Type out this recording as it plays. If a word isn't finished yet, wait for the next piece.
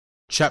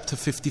Chapter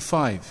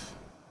 55.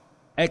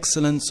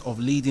 Excellence of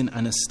leading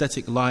an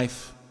ascetic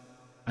life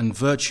and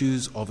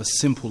virtues of a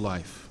simple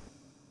life.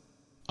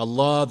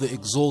 Allah the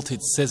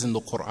Exalted says in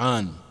the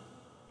Quran,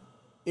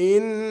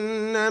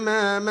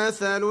 إنما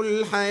مثل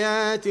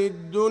الحياة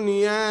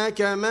الدنيا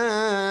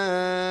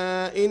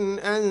كماء إن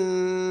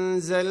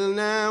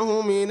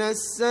أنزلناه من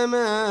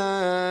السماء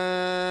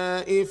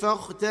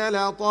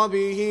فاختلط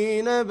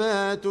به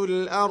نبات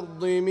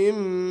الأرض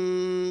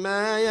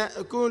مما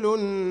يأكل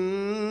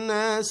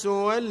الناس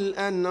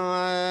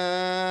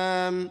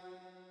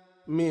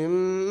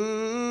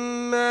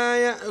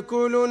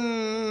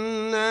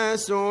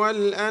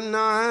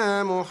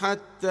والأنعام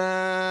حتى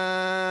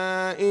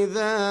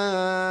إذا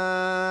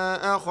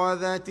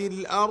أخذت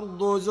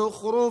الأرض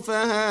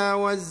زخرفها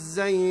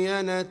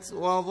وزينت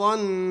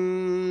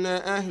وظن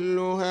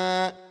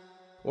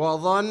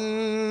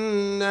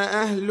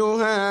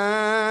أهلها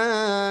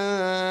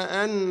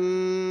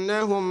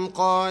أنهم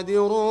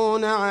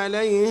قادرون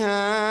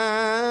عليها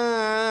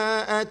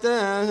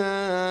أتاها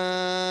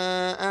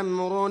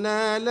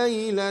أمرنا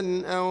ليلا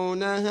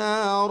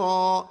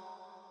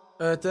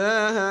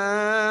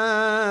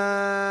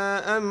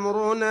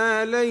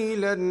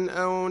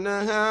أو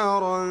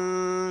نهارا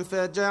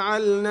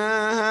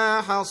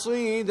فجعلناها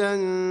حصيدا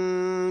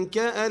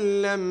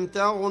كأن لم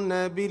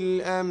تغن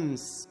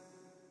بالأمس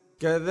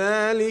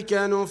كذلك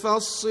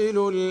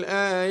نفصل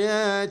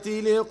الآيات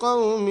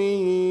لقوم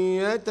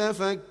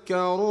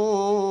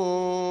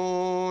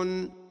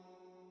يتفكرون.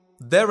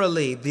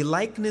 Verily, the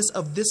likeness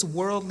of this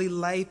worldly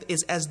life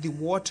is as the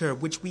water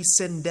which we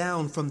send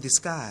down from the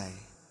sky.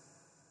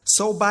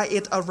 So by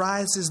it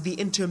arises the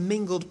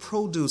intermingled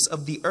produce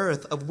of the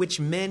earth of which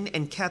men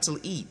and cattle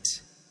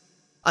eat,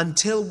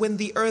 until when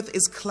the earth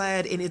is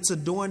clad in its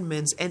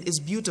adornments and is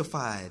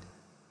beautified,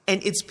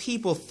 and its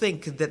people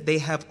think that they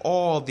have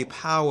all the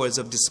powers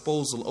of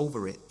disposal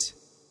over it.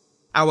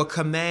 Our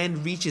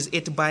command reaches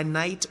it by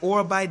night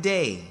or by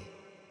day,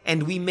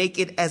 and we make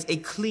it as a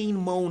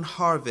clean-mown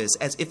harvest,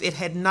 as if it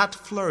had not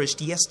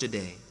flourished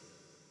yesterday.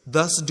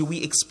 Thus do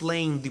we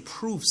explain the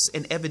proofs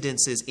and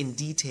evidences in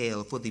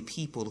detail for the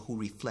people who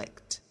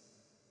reflect.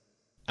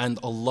 And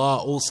Allah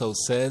also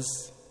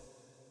says,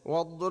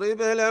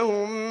 واضرب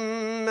لهم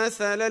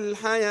مثل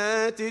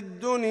الحياة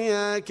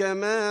الدنيا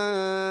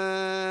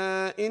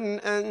كماء إن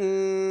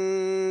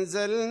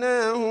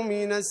أنزلناه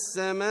من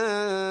السماء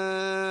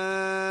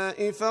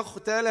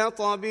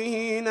فاختلط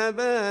به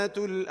نبات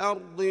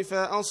الأرض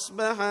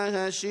فأصبح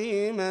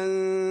هشيما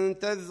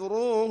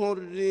تذروه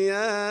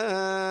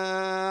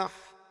الرياح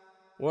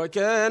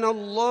وكان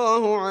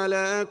الله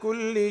على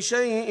كل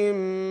شيء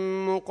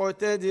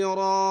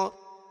مقتدرا.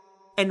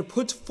 And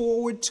put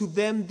forward to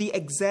them the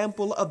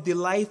example of the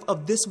life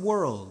of this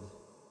world.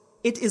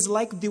 It is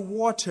like the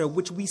water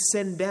which we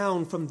send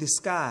down from the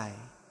sky,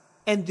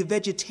 and the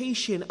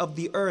vegetation of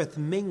the earth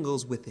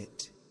mingles with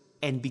it,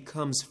 and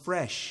becomes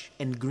fresh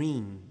and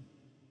green.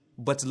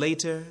 But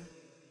later,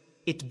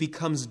 it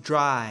becomes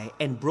dry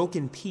and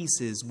broken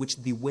pieces which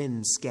the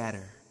winds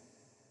scatter.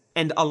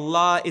 And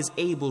Allah is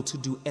able to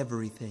do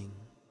everything.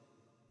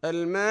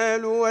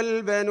 المال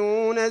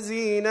والبنون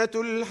زينة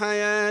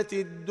الحياة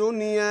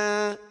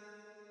الدنيا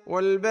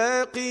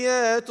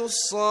والباقيات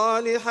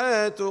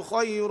الصالحات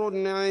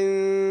خير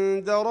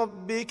عند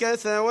ربك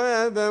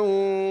ثوابا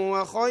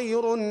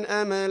وخير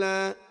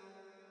أملا.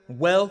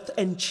 Wealth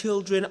and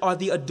children are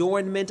the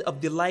adornment of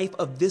the life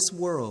of this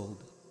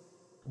world,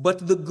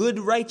 but the good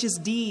righteous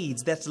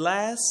deeds that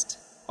last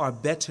are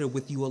better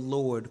with your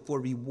Lord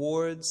for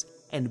rewards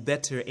and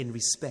better in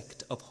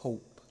respect of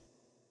hope.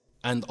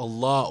 and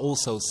Allah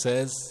also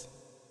says,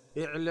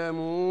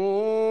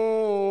 اعلموا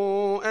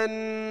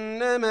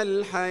أنما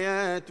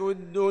الحياة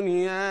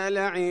الدنيا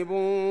لعب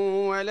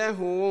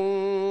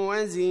ولهو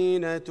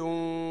وزينة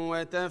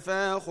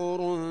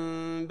وتفاخر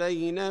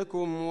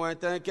بينكم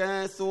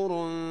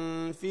وتكاثر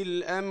في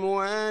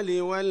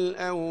الأموال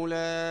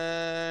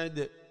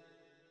والأولاد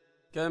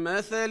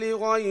كمثل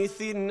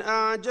غيث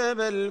أعجب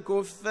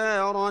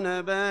الكفار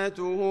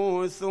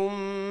نباته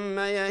ثم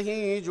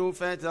يهيج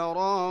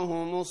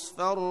فتراه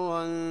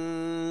مصفرا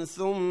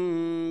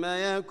ثم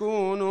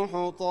يكون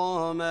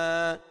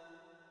حطاما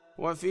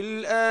وفي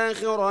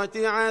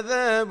الآخرة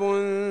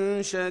عذاب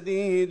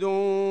شديد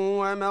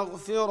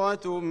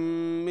ومغفرة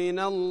من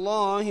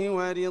الله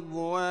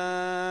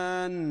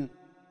ورضوان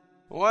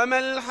وما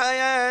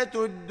الحياة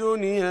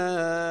الدنيا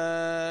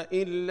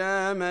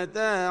إلا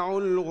متاع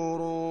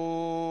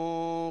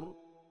الغرور.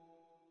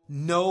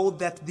 Know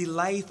that the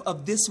life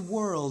of this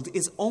world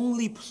is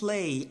only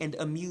play and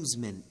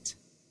amusement,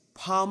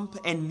 pomp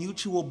and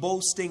mutual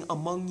boasting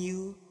among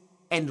you,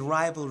 and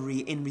rivalry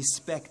in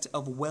respect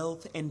of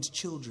wealth and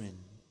children.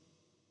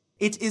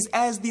 It is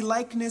as the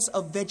likeness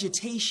of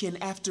vegetation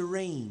after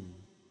rain.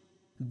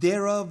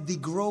 Thereof the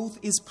growth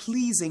is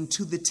pleasing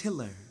to the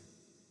tiller.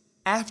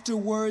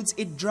 Afterwards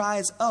it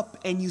dries up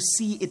and you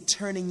see it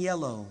turning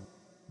yellow.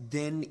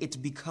 Then it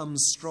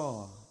becomes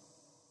straw.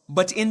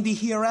 But in the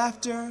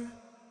hereafter,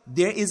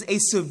 there is a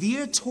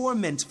severe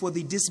torment for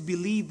the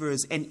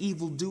disbelievers and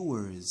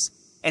evildoers,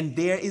 and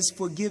there is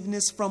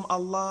forgiveness from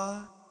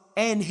Allah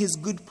and His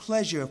good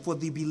pleasure for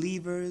the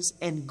believers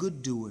and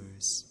good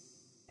doers.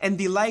 And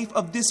the life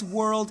of this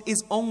world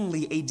is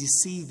only a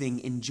deceiving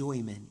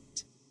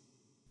enjoyment.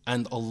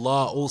 And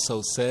Allah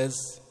also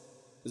says,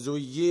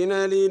 زين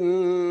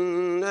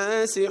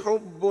للناس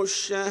حب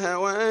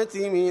الشهوات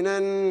من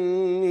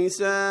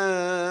النساء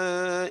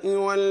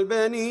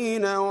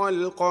والبنين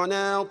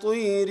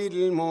والقناطير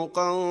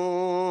المقنطرة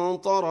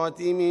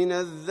من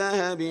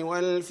الذهب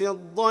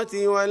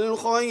والفضة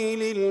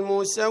والخيل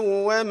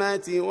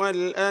المسومة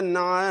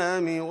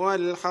والأنعام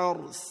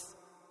والحرث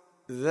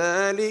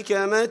ذلك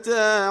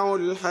متاع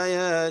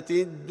الحياة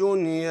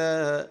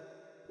الدنيا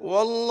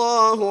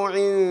والله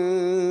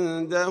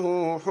عنده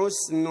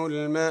حسن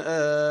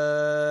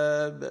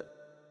المآب.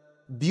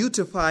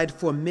 Beautified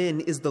for men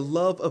is the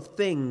love of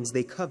things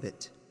they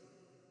covet.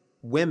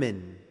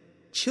 Women,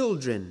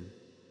 children,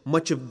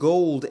 much of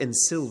gold and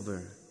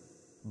silver,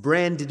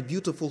 branded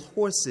beautiful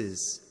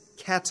horses,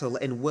 cattle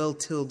and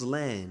well-tilled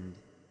land.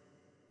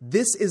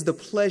 This is the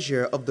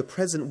pleasure of the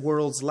present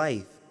world's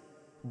life,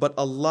 but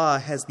Allah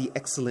has the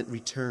excellent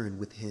return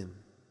with Him.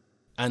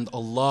 And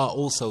Allah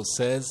also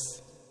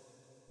says,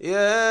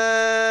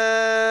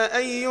 يا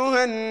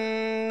أيها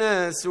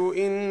الناس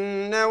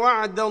إن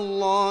وعد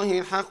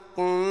الله حق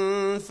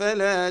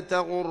فلا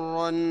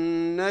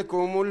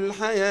تغرنكم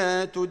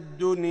الحياة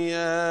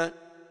الدنيا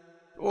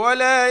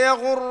ولا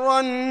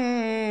يغرنكم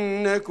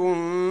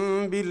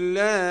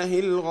بالله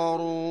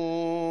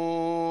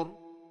الغرور.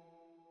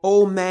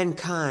 O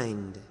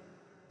mankind,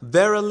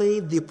 verily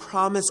the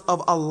promise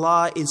of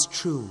Allah is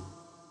true.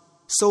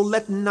 So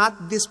let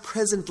not this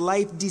present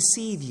life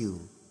deceive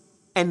you,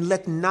 and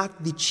let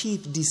not the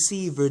chief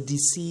deceiver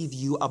deceive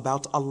you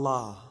about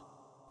Allah.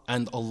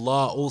 And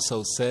Allah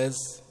also says,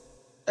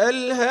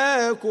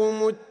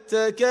 ألهاكم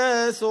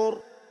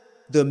التكاثر.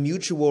 The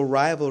mutual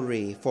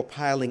rivalry for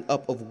piling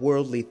up of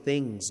worldly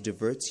things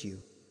diverts you.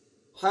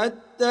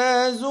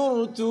 حتى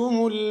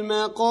زرتم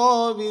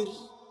المقابر.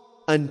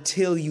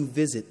 Until you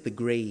visit the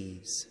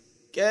graves.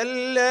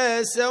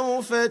 كلا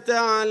سوف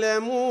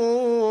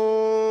تعلمون.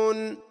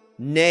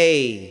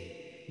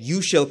 Nay,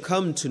 you shall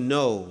come to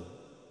know.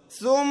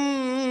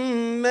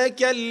 ثم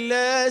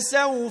كلا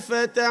سوف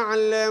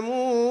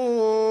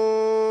تعلمون.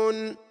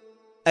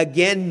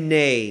 Again,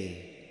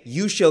 nay,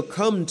 you shall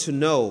come to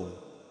know.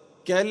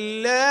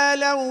 كلا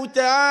لو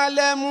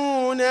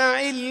تعلمون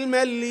علم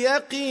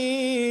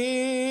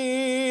اليقين.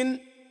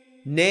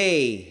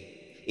 Nay,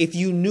 if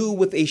you knew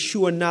with a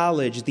sure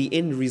knowledge the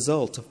end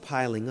result of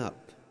piling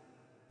up.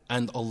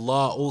 And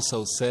Allah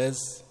also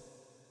says,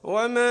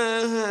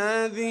 وما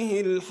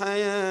هذه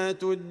الحياة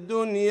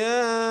الدنيا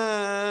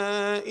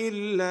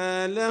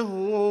إلا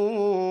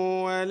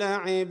لهو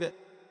ولعب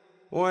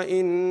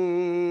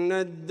وإن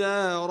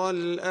الدار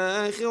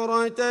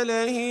الآخرة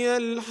لهي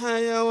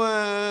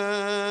الحيوان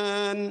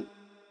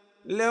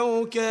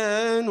لو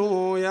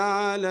كانوا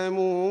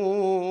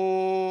يعلمون.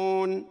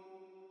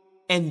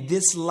 And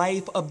this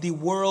life of the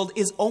world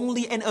is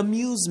only an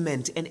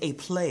amusement and a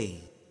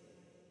play.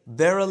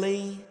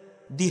 Verily,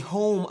 the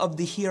home of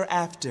the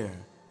hereafter,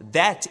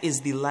 that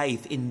is the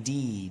life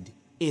indeed,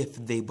 if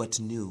they but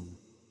knew.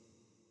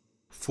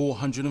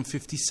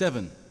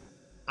 457.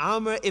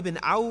 Amr ibn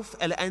Auf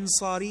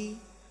al-Ansari,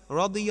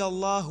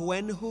 radiyallahu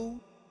anhu,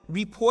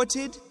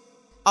 reported,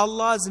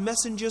 Allah's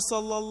Messenger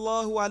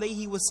sallallahu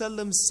alayhi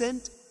wasallam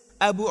sent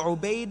Abu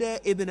Ubaidah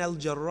ibn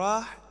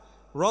al-Jarrah,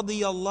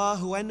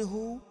 radiyallahu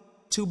anhu,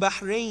 to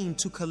Bahrain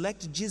to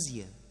collect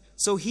jizya.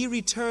 So he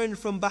returned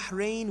from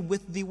Bahrain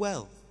with the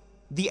wealth.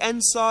 The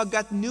Ansar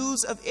got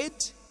news of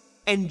it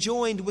and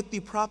joined with the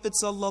Prophet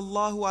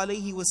sallallahu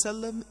alaihi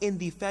wasallam in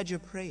the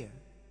Fajr prayer.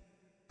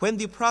 When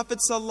the Prophet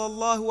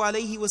sallallahu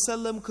alaihi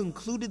wasallam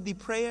concluded the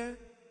prayer,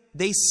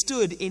 they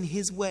stood in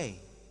his way.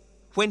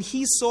 When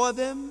he saw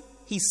them,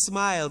 he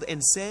smiled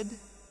and said,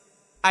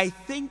 I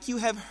think you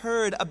have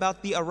heard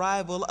about the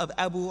arrival of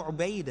Abu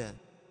Ubaidah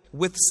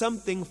with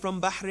something from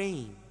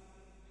Bahrain.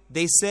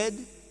 They said,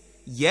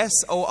 Yes,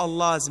 O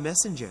Allah's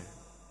Messenger.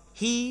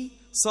 He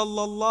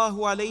sallallahu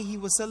alaihi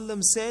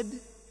wasallam said,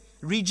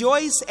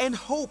 Rejoice and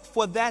hope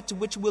for that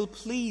which will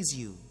please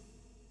you.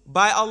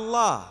 By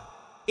Allah,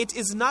 it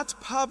is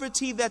not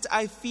poverty that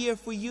I fear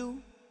for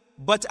you,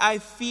 but I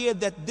fear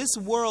that this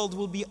world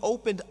will be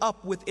opened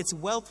up with its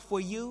wealth for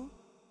you,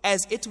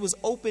 as it was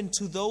opened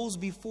to those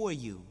before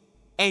you,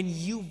 and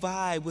you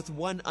vie with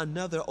one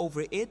another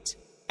over it,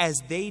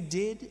 as they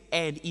did,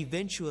 and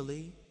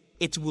eventually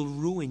it will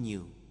ruin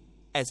you,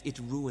 as it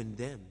ruined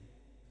them.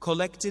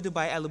 Collected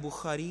by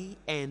Al-Bukhari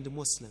and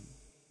Muslim.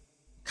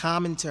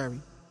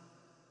 Commentary.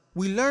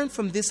 We learn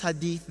from this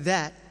hadith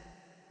that,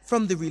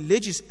 from the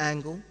religious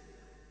angle,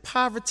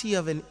 poverty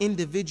of an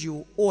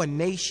individual or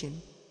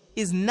nation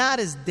is not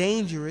as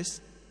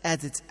dangerous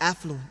as its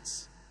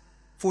affluence.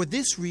 For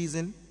this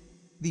reason,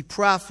 the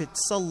Prophet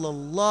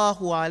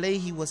sallallahu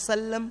alaihi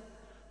wasallam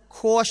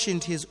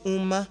cautioned his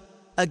ummah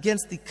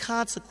against the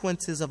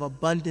consequences of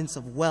abundance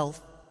of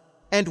wealth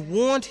and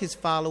warned his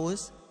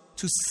followers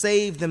to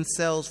save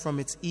themselves from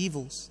its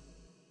evils.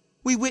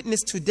 We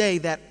witness today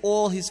that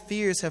all his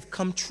fears have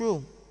come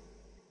true.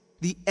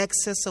 The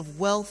excess of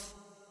wealth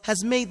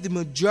has made the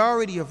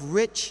majority of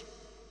rich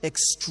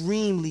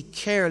extremely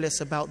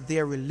careless about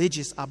their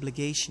religious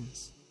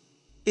obligations.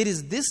 It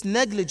is this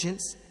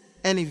negligence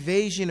and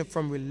evasion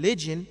from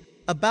religion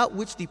about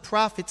which the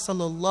Prophet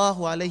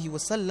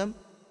ﷺ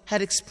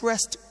had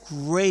expressed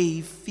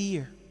grave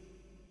fear.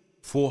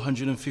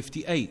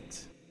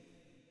 458.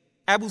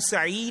 Abu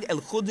Sa'id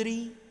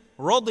al-Khudri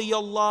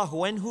radiyallahu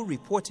anhu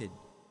reported,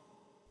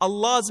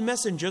 Allah's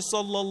Messenger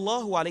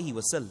sallallahu alayhi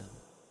wasallam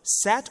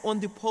sat on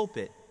the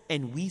pulpit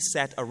and we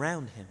sat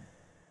around him.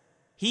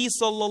 He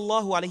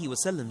sallallahu alayhi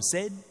wasallam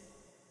said,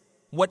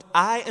 what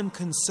I am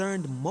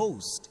concerned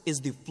most is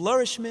the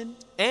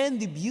flourishment and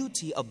the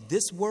beauty of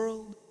this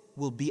world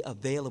will be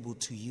available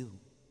to you.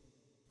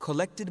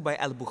 Collected by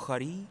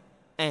Al-Bukhari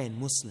and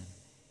Muslim.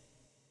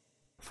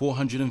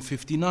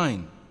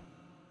 459.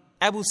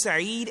 Abu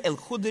Sa'id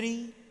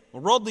al-Khudri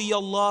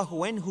radiyallahu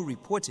anhu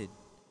reported,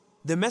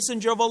 the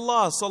Messenger of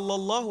Allah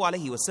sallallahu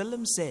alayhi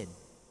wasallam said,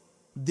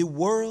 the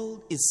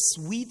world is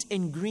sweet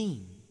and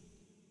green,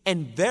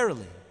 and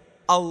verily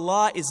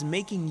Allah is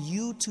making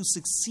you to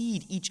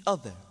succeed each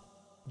other,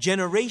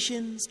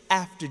 generations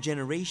after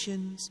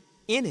generations,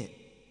 in it,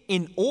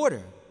 in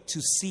order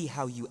to see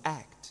how you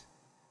act.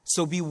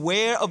 So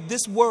beware of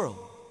this world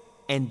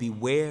and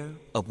beware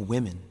of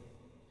women.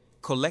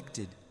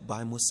 Collected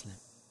by Muslim.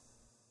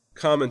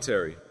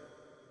 Commentary.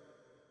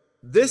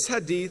 This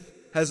hadith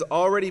has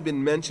already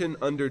been mentioned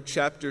under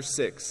chapter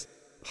 6,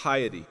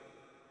 piety.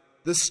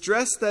 The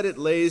stress that it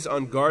lays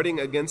on guarding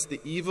against the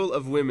evil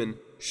of women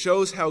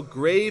shows how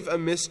grave a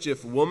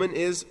mischief woman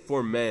is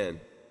for man.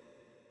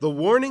 The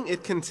warning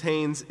it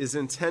contains is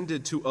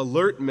intended to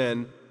alert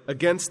men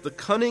against the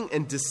cunning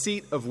and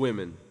deceit of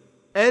women,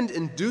 and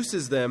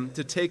induces them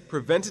to take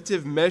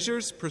preventative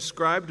measures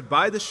prescribed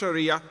by the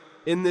Sharia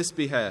in this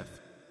behalf.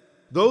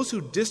 Those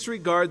who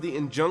disregard the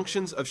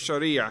injunctions of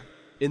Sharia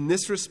in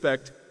this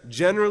respect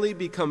generally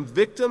become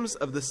victims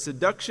of the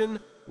seduction,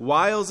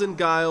 wiles and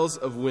guiles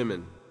of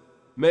women.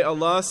 May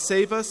Allah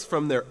save us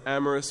from their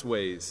amorous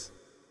ways.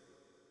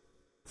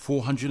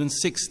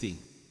 460.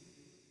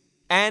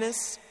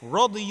 Anas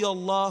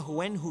radiyallahu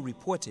anhu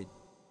reported,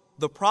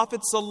 the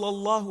Prophet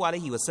sallallahu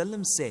alaihi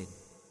wasallam said,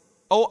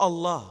 O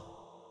Allah,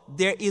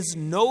 there is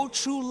no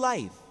true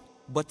life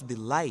but the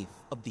life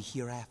of the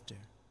hereafter.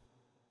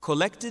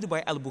 Collected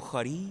by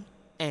Al-Bukhari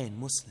and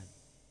Muslim.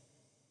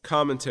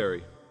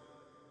 Commentary.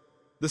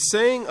 The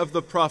saying of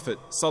the Prophet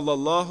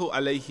sallallahu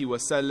alaihi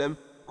wasallam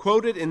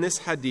quoted in this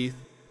hadith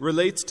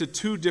relates to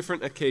two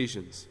different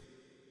occasions.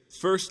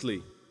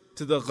 Firstly,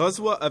 to the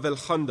Ghazwa of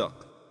Al-Khandaq,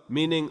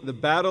 meaning the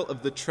Battle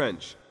of the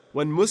Trench,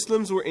 when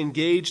Muslims were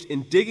engaged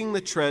in digging the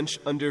trench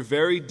under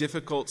very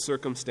difficult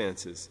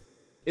circumstances.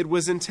 It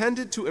was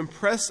intended to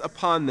impress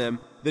upon them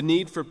the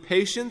need for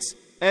patience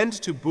and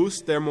to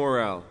boost their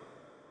morale.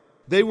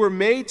 They were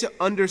made to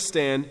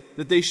understand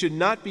that they should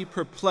not be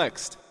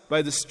perplexed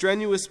by the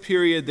strenuous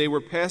period they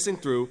were passing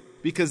through,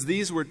 because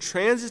these were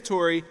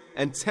transitory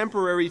and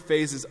temporary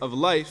phases of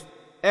life,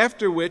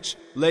 after which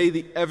lay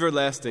the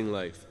everlasting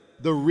life,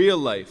 the real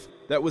life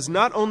that was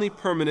not only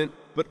permanent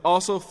but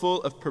also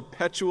full of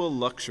perpetual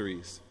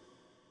luxuries.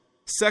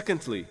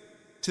 Secondly,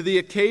 to the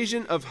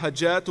occasion of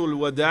Hajjatul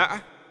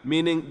Wada',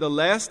 meaning the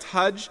last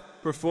Hajj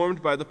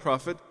performed by the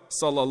Prophet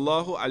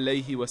sallallahu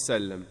alaihi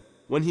wasallam,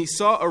 when he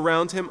saw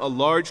around him a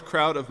large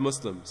crowd of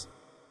Muslims.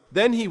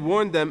 Then he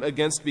warned them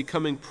against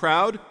becoming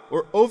proud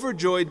or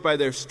overjoyed by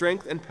their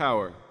strength and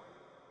power.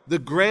 The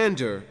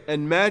grandeur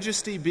and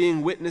majesty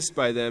being witnessed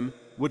by them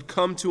would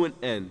come to an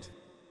end.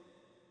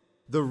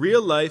 The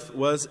real life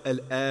was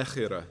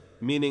al-akhirah,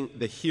 meaning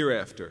the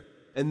hereafter,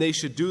 and they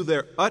should do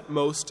their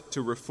utmost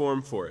to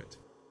reform for it.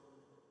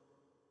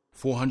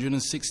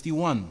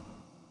 461.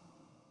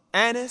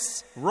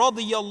 Anas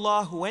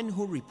radiyallahu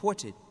anhu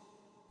reported,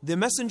 the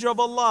Messenger of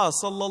Allah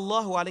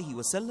sallallahu alaihi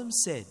wasallam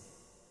said,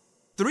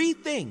 3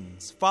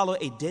 things follow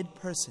a dead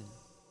person: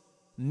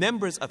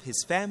 members of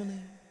his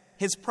family,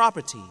 his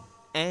property,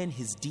 and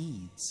his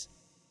deeds.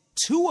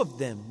 2 of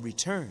them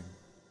return,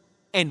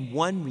 and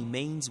 1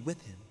 remains with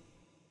him.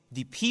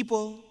 The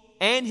people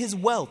and his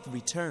wealth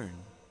return,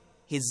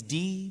 his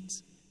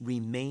deeds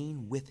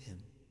remain with him.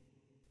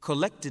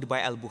 Collected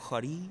by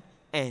Al-Bukhari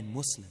and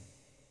Muslim.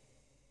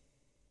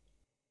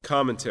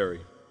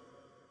 Commentary.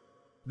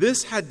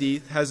 This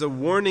hadith has a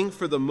warning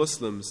for the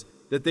Muslims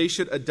that they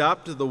should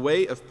adopt the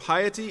way of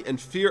piety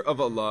and fear of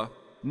Allah,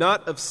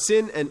 not of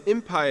sin and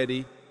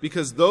impiety,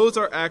 because those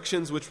are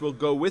actions which will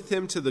go with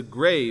him to the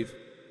grave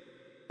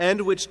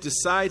and which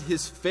decide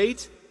his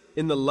fate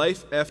in the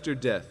life after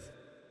death.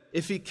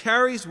 If he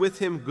carries with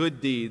him good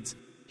deeds,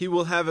 he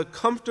will have a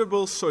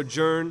comfortable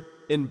sojourn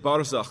in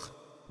barzakh,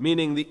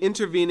 meaning the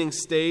intervening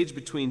stage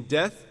between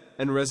death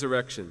and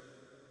resurrection.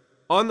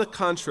 On the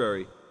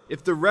contrary,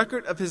 if the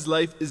record of his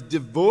life is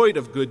devoid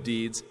of good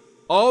deeds,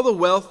 all the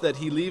wealth that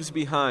he leaves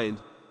behind,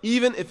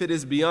 even if it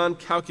is beyond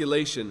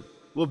calculation,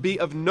 will be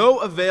of no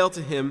avail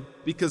to him,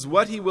 because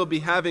what he will be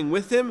having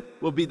with him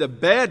will be the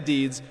bad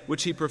deeds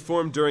which he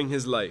performed during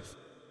his life.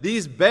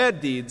 These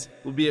bad deeds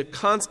will be a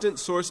constant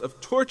source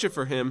of torture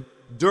for him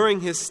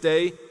during his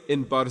stay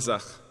in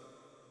Barzakh.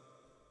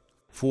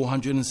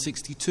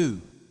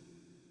 462.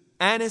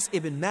 Anas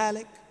ibn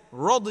Malik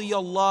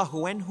radiyallahu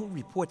anhu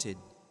reported,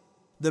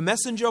 the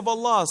Messenger of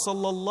Allah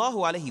sallallahu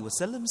alaihi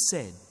wasallam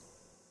said,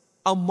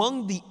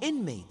 among the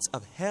inmates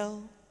of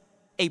hell,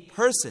 a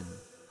person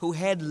who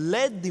had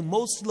led the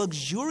most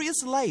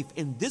luxurious life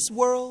in this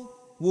world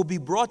will be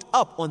brought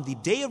up on the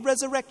day of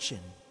resurrection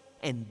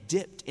and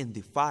dipped in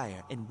the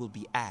fire and will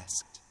be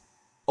asked,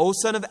 O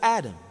son of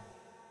Adam,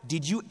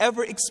 did you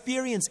ever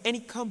experience any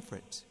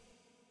comfort?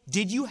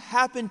 Did you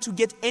happen to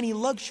get any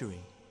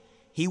luxury?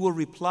 He will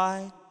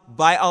reply,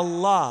 by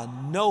Allah,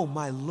 no,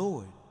 my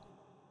Lord.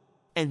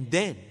 And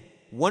then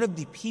one of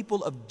the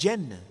people of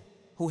Jannah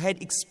who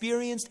had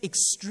experienced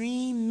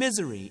extreme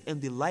misery in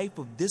the life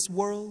of this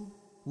world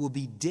will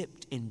be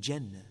dipped in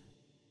Jannah.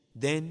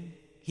 Then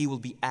he will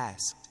be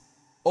asked,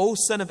 O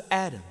son of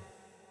Adam,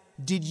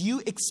 did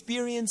you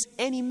experience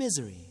any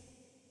misery?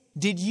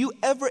 Did you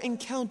ever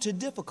encounter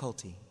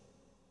difficulty?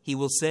 He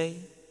will say,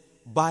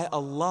 by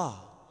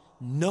Allah,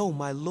 no,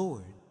 my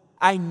Lord.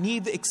 I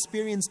neither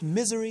experienced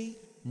misery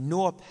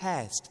nor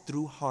passed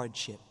through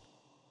hardship.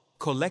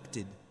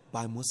 Collected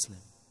by Muslim.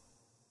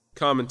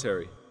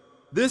 Commentary.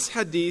 This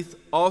hadith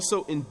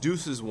also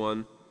induces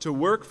one to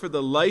work for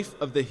the life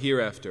of the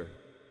hereafter,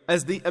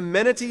 as the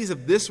amenities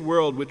of this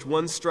world which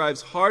one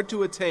strives hard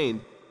to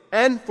attain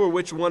and for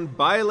which one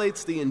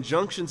violates the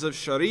injunctions of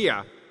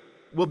Sharia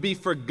will be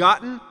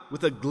forgotten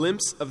with a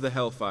glimpse of the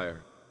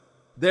hellfire.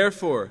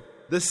 Therefore,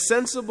 the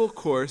sensible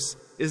course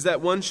is that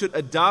one should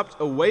adopt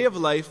a way of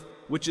life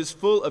which is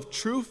full of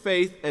true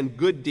faith and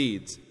good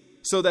deeds,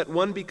 so that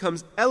one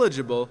becomes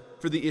eligible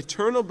for the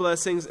eternal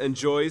blessings and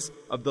joys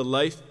of the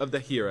life of the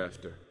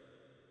hereafter.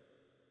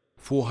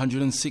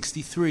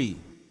 463.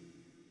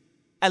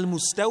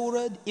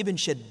 Al-Mustawrad ibn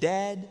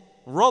Shaddad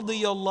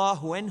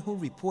radiyallahu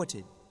anhu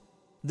reported,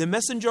 the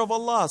Messenger of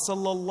Allah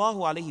sallallahu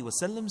alaihi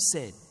wasallam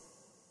said,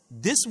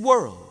 this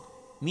world,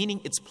 meaning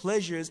its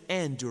pleasures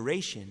and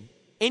duration,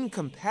 in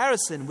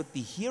comparison with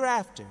the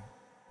hereafter,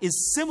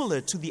 is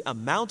similar to the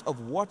amount of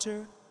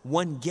water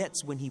one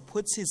gets when he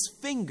puts his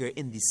finger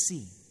in the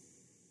sea.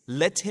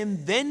 Let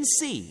him then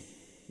see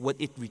what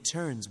it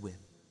returns with.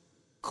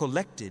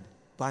 Collected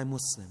by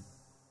Muslim.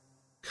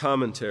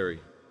 Commentary.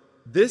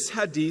 This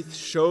hadith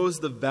shows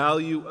the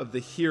value of the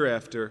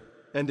hereafter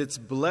and its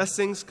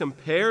blessings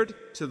compared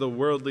to the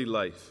worldly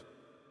life.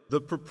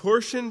 The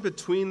proportion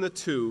between the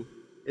two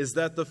is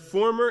that the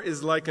former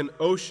is like an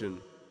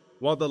ocean,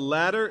 while the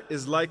latter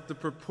is like the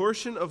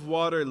proportion of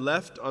water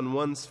left on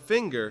one's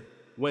finger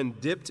when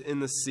dipped in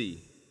the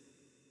sea.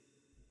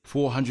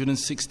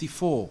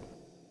 464.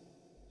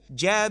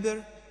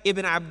 Jabir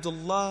ibn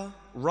Abdullah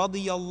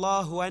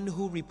radiyallahu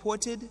anhu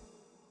reported,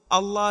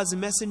 Allah's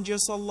Messenger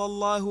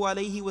sallallahu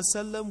alayhi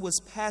wasallam was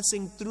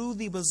passing through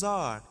the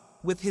bazaar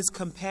with his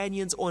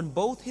companions on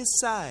both his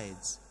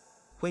sides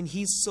when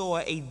he saw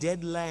a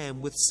dead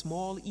lamb with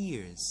small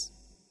ears.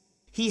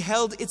 He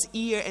held its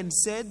ear and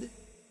said,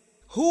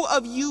 who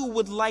of you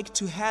would like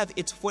to have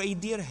it for a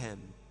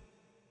dirham?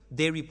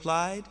 They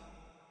replied,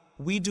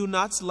 we do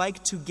not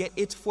like to get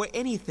it for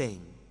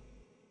anything.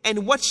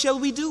 And what shall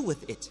we do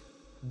with it?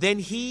 Then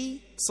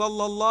he,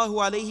 sallallahu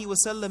alayhi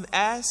wasallam,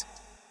 asked,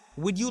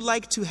 would you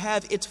like to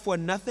have it for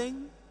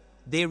nothing?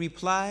 They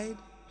replied,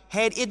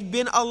 had it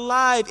been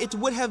alive, it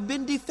would have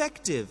been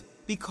defective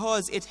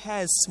because it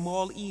has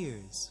small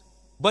ears.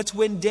 But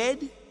when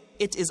dead,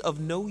 it is of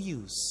no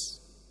use.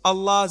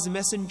 Allah's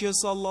Messenger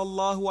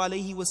sallallahu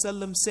alayhi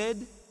wasallam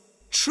said,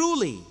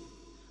 truly,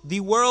 the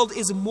world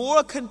is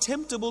more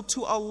contemptible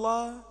to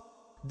Allah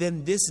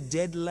than this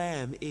dead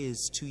lamb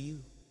is to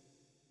you.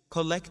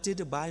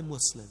 Collected by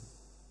Muslim.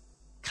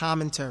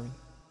 Commentary.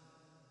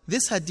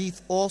 This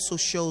hadith also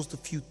shows the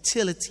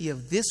futility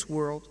of this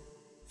world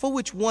for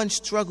which one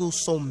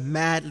struggles so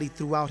madly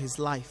throughout his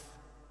life.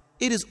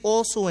 It is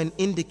also an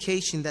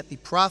indication that the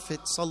Prophet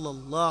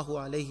sallallahu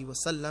alaihi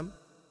wasallam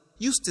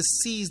used to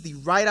seize the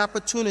right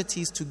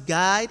opportunities to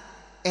guide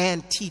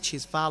and teach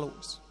his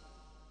followers.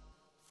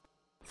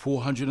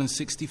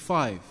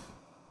 465.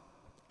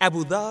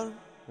 Abu Dhar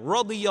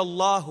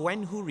radiyallahu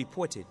anhu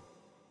reported,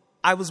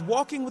 I was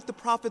walking with the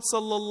Prophet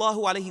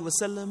sallallahu alaihi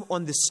wasallam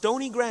on the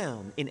stony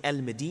ground in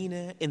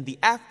Al-Medina in the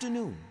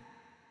afternoon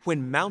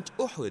when Mount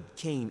Uhud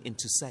came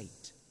into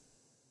sight.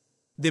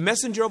 The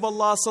Messenger of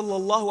Allah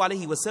sallallahu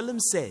alaihi wasallam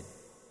said,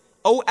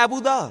 O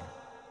Abu Dhar.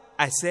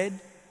 I said,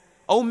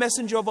 O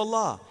Messenger of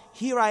Allah,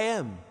 here I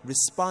am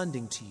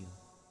responding to you.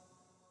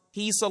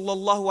 He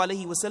sallallahu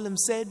alaihi wasallam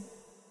said,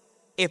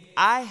 if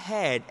I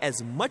had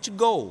as much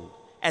gold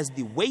as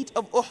the weight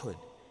of Uhud,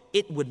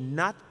 it would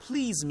not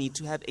please me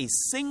to have a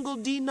single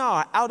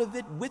dinar out of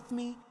it with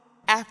me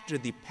after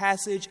the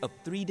passage of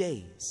 3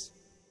 days.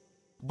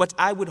 But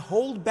I would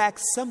hold back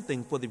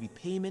something for the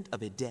repayment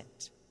of a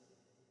debt.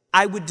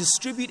 I would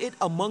distribute it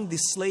among the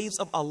slaves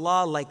of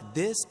Allah like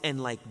this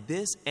and like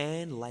this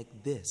and like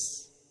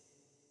this.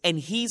 And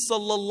he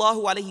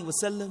sallallahu alaihi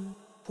wasallam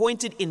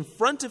pointed in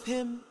front of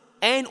him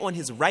and on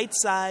his right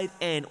side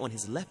and on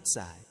his left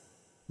side.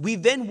 We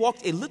then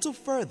walked a little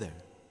further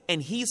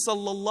and he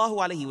sallallahu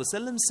alaihi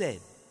wasallam said,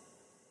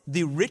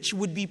 the rich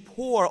would be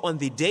poor on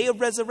the day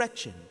of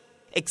resurrection,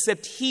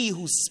 except he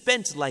who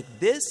spent like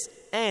this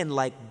and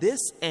like this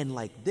and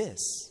like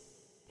this.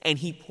 And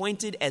he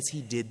pointed as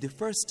he did the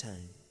first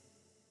time.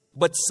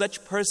 But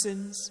such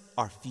persons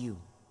are few.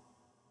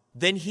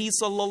 Then he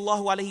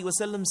sallallahu alaihi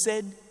wasallam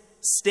said,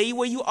 stay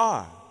where you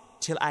are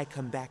till I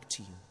come back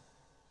to you.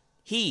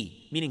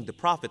 He, meaning the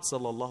Prophet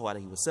sallallahu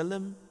alaihi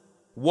wasallam,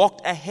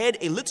 walked ahead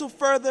a little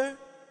further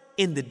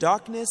in the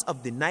darkness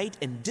of the night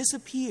and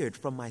disappeared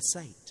from my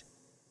sight.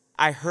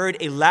 I heard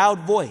a loud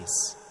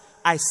voice.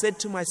 I said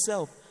to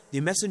myself,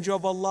 the Messenger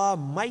of Allah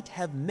might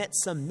have met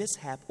some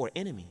mishap or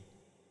enemy.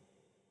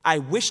 I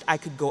wished I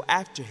could go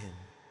after him,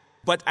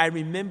 but I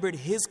remembered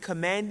his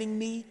commanding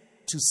me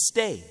to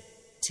stay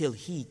till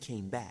he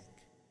came back.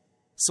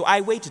 So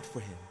I waited for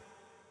him.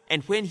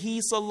 And when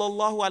he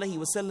sallallahu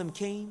alaihi wasallam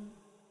came,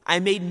 I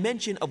made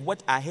mention of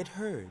what I had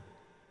heard.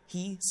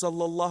 He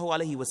sallallahu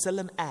alaihi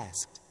wasallam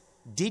asked,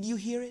 did you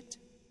hear it?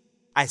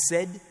 I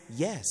said,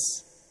 yes.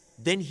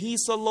 Then he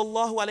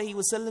sallallahu alaihi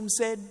wasallam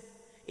said,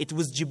 it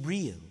was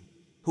Jibreel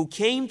who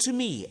came to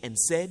me and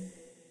said,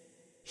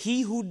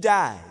 he who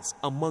dies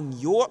among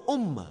your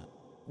ummah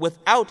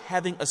without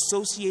having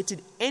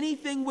associated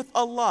anything with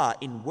Allah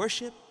in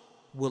worship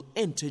will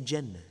enter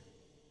Jannah.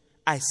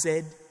 I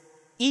said,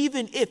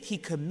 even if he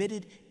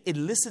committed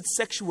illicit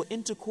sexual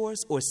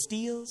intercourse or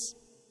steals?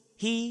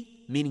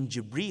 He, meaning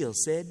Jibreel,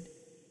 said,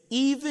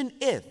 even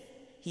if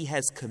he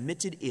has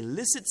committed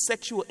illicit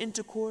sexual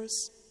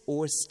intercourse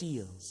or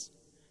steals.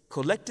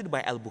 Collected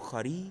by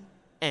Al-Bukhari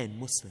and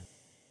Muslim.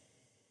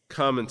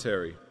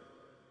 Commentary.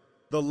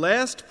 The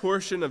last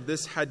portion of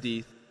this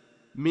hadith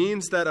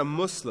means that a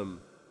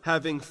Muslim,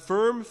 having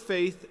firm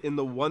faith in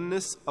the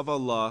oneness of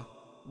Allah,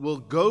 will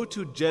go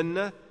to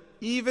Jannah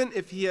even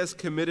if he has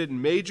committed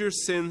major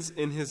sins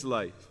in his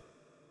life.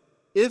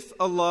 If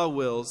Allah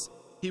wills,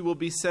 he will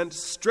be sent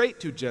straight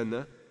to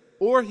Jannah,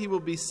 or he will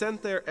be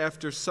sent there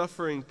after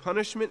suffering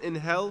punishment in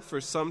hell for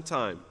some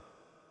time.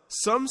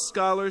 Some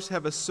scholars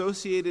have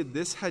associated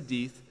this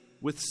hadith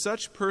with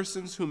such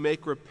persons who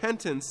make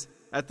repentance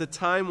at the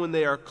time when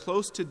they are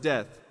close to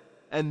death,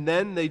 and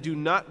then they do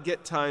not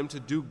get time to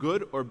do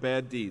good or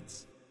bad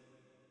deeds.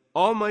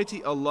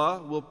 Almighty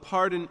Allah will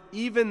pardon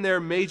even their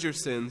major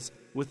sins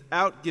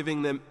without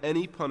giving them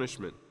any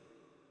punishment.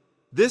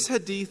 This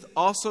hadith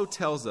also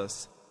tells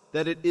us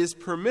that it is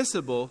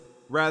permissible,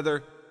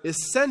 rather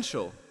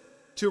essential,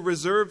 to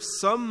reserve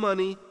some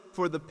money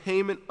for the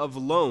payment of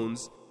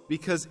loans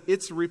because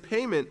its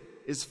repayment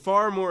is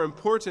far more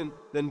important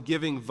than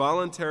giving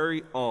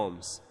voluntary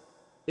alms.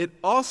 It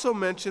also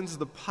mentions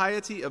the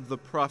piety of the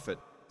Prophet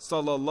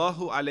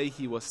sallallahu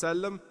alaihi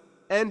wasallam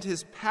and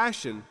his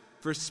passion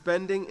for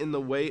spending in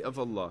the way of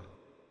Allah.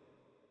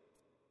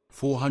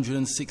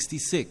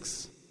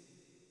 466.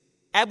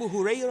 Abu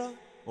Hurairah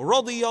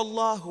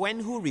radiyallahu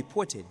anhu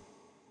reported,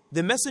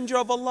 the Messenger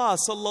of Allah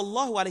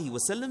sallallahu alaihi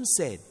wasallam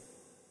said,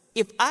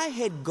 if I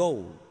had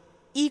gold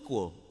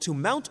equal to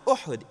Mount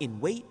Uhud in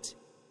weight,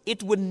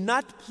 it would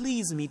not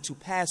please me to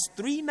pass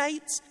 3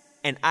 nights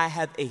and I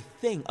have a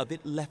thing of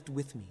it left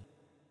with me,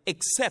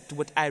 except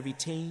what I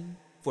retain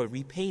for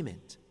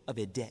repayment of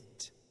a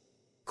debt.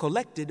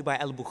 Collected by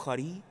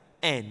Al-Bukhari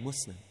and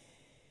Muslim.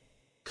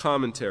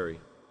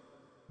 Commentary.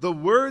 The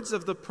words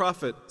of the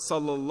Prophet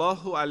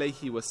sallallahu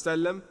alaihi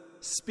wasallam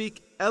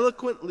speak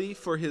eloquently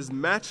for his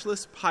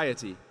matchless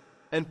piety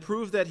and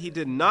prove that he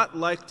did not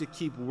like to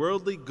keep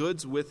worldly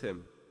goods with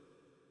him.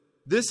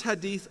 This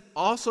hadith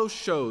also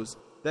shows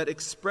that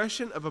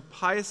expression of a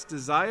pious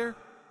desire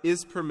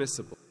is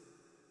permissible.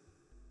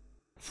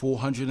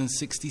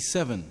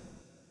 467.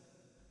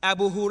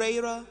 Abu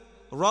Hurairah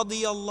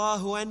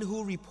radiyallahu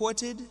anhu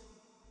reported,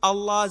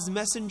 Allah's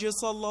Messenger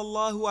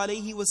sallallahu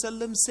alaihi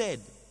wasallam said,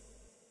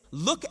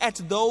 look at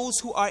those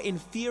who are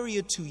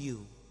inferior to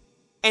you,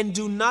 and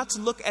do not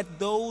look at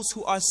those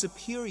who are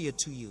superior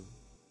to you,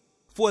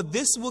 for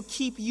this will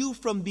keep you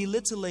from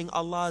belittling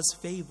Allah's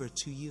favor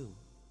to you.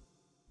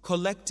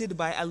 Collected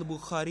by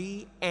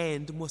Al-Bukhari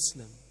and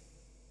Muslim.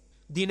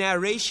 The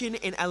narration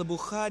in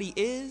Al-Bukhari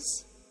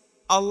is,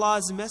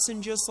 Allah's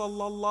Messenger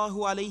sallallahu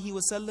alaihi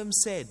wasallam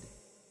said,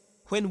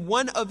 when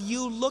one of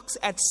you looks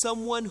at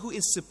someone who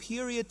is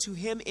superior to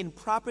him in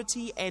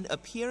property and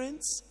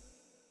appearance,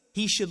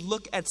 he should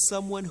look at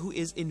someone who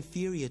is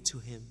inferior to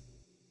him.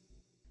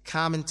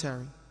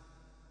 Commentary.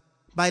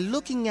 By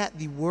looking at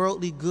the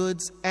worldly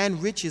goods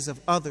and riches of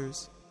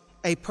others,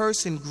 a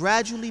person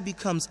gradually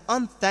becomes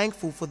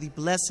unthankful for the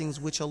blessings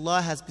which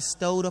Allah has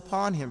bestowed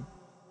upon him.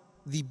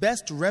 The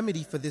best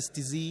remedy for this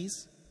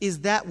disease is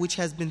that which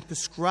has been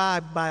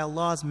prescribed by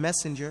Allah's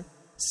Messenger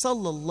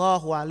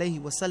sallallahu alaihi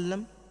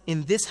wasallam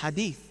in this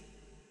hadith.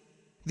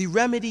 The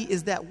remedy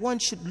is that one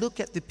should look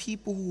at the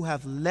people who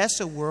have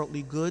lesser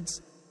worldly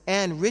goods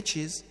and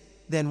riches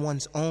than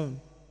one's own.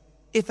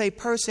 If a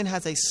person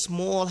has a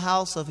small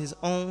house of his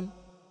own,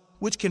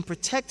 which can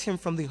protect him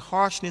from the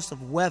harshness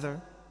of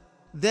weather,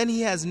 then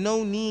he has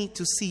no need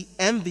to see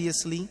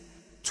enviously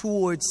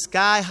towards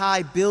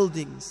sky-high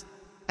buildings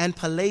and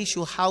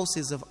palatial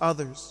houses of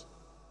others.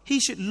 He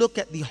should look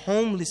at the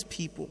homeless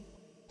people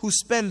who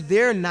spend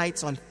their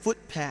nights on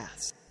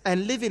footpaths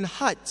and live in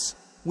huts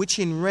which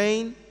in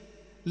rain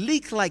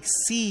leak like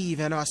sieve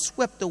and are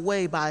swept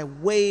away by a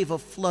wave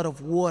of flood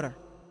of water.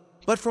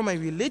 But from a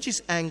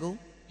religious angle,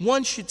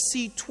 one should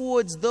see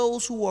towards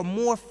those who are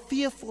more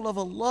fearful of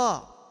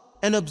Allah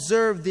and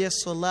observe their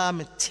salah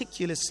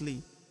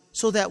meticulously,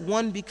 so that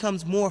one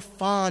becomes more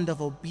fond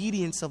of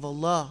obedience of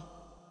Allah,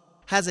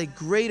 has a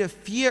greater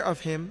fear of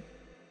Him,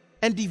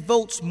 and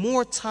devotes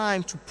more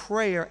time to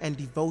prayer and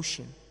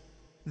devotion.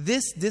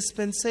 This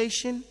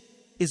dispensation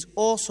is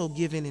also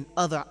given in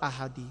other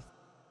ahadith.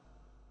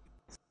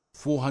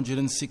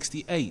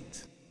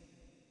 468.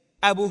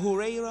 Abu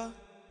Hurairah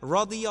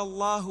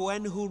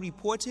radiyallahu anhu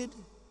reported,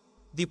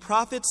 the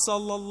Prophet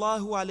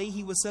sallallahu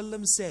alaihi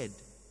wasallam said,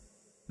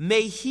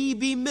 "May he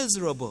be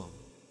miserable,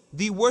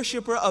 the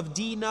worshipper of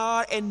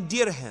dinar and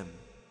dirham,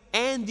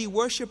 and the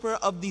worshipper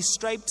of the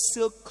striped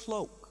silk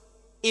cloak.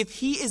 If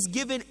he is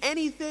given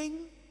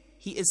anything,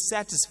 he is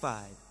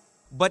satisfied,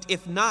 but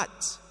if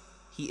not,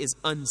 he is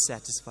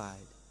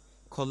unsatisfied."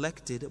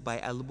 Collected by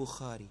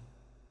Al-Bukhari.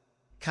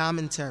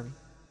 Commentary.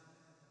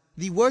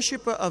 The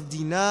worshipper of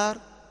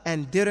dinar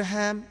and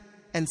dirham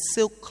and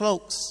silk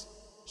cloaks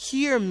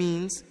here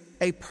means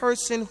a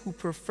person who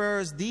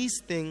prefers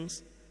these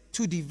things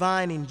to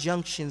divine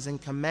injunctions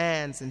and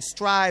commands and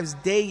strives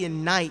day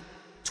and night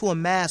to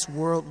amass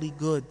worldly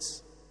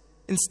goods.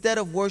 Instead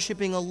of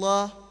worshiping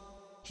Allah,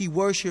 he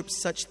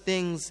worships such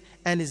things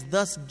and is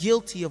thus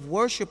guilty of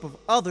worship of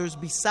others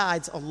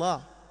besides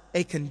Allah,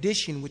 a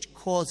condition which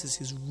causes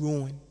his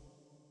ruin.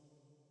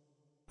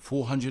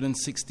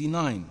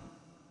 469.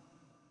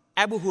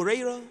 Abu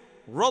Hurairah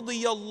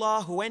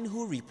radiyallahu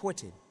anhu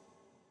reported,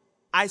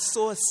 I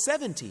saw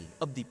 70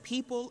 of the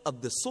people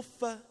of the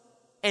Suffah,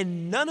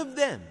 and none of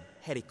them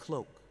had a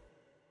cloak.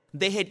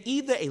 They had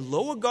either a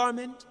lower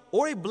garment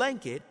or a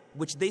blanket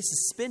which they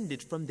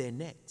suspended from their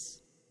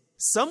necks.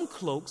 Some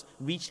cloaks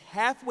reached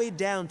halfway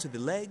down to the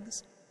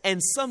legs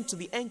and some to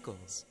the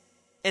ankles,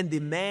 and the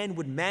man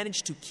would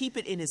manage to keep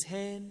it in his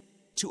hand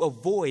to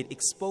avoid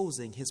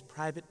exposing his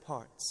private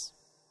parts.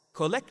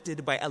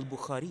 Collected by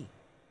Al-Bukhari.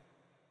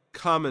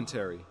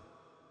 Commentary.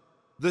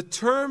 The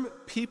term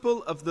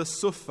people of the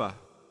Suffah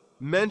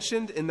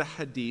mentioned in the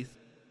hadith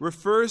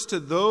refers to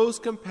those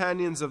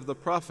companions of the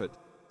Prophet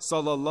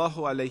sallallahu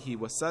alaihi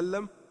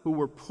wasallam who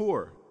were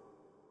poor.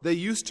 They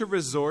used to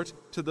resort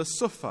to the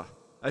Suffah,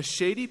 a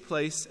shady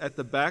place at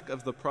the back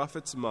of the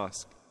Prophet's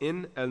mosque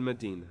in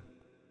Al-Madinah.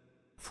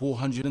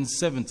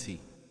 470.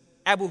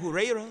 Abu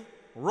Hurairah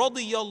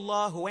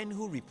radiyallahu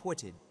anhu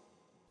reported,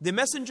 the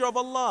Messenger of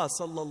Allah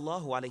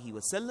sallallahu alaihi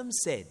wasallam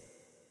said,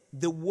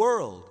 the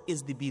world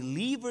is the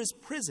believer's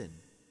prison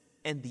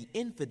and the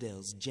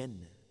infidel's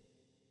Jannah.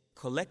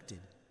 Collected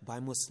by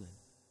Muslim.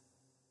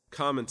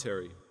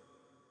 Commentary.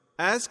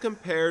 As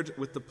compared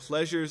with the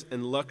pleasures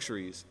and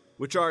luxuries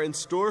which are in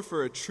store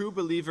for a true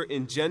believer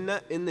in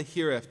Jannah in the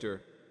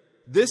hereafter,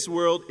 this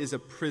world is a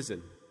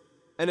prison.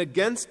 And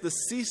against the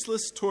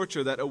ceaseless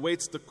torture that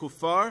awaits the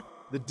kuffar,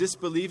 the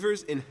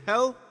disbelievers in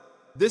hell,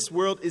 this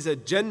world is a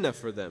Jannah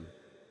for them.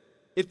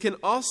 It can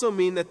also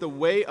mean that the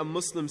way a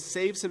Muslim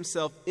saves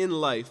himself in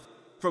life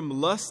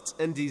from lusts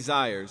and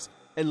desires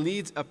and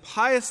leads a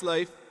pious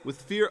life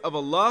with fear of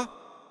Allah,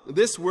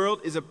 this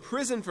world is a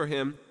prison for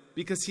him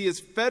because he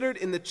is fettered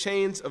in the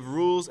chains of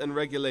rules and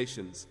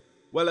regulations,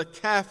 while a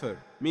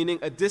kafir, meaning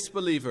a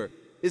disbeliever,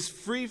 is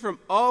free from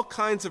all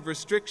kinds of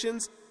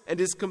restrictions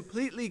and is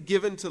completely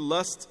given to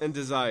lusts and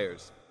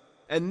desires.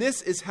 And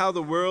this is how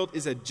the world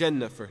is a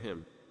Jannah for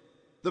him.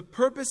 The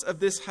purpose of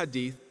this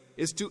hadith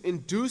is to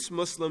induce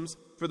Muslims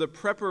for the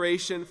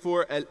preparation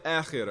for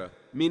al-akhirah,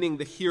 meaning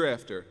the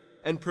hereafter,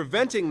 and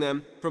preventing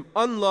them from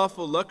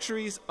unlawful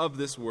luxuries of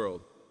this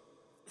world.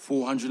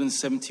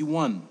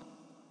 471.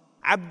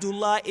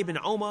 Abdullah ibn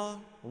Umar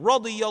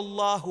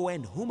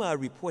radiyallahu anhuma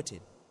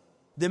reported,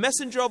 the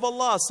Messenger of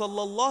Allah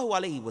sallallahu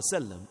alaihi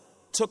wasallam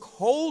took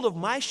hold of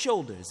my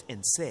shoulders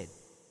and said,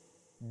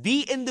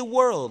 be in the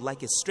world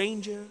like a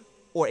stranger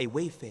or a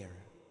wayfarer.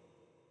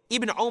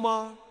 Ibn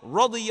Umar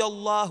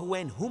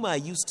radiyallahu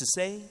anhuma used to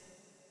say,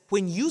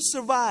 when you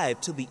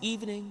survive till the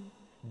evening,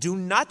 do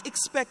not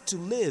expect to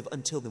live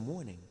until the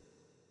morning.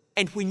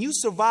 And when you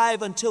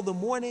survive until the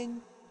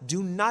morning,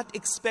 do not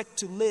expect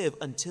to live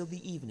until the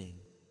evening.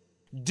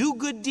 Do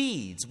good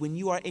deeds when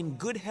you are in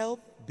good health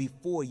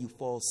before you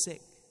fall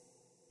sick.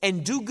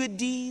 And do good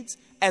deeds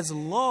as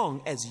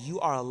long as you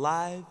are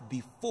alive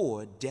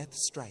before death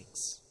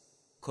strikes.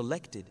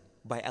 Collected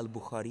by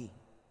Al-Bukhari.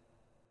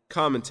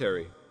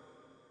 Commentary.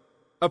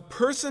 A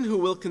person who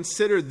will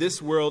consider this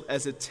world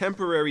as a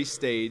temporary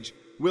stage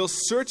will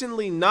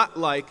certainly not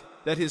like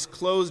that his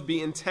clothes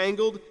be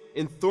entangled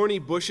in thorny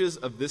bushes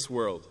of this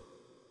world.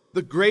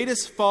 The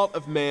greatest fault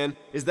of man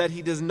is that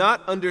he does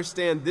not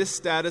understand this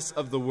status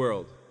of the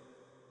world.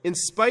 In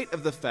spite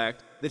of the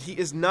fact that he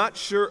is not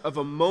sure of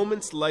a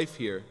moment's life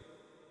here,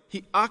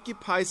 he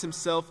occupies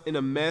himself in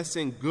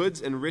amassing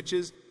goods and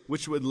riches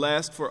which would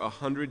last for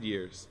 100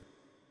 years.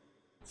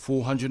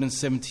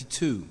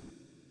 472.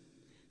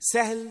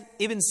 Sahl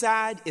ibn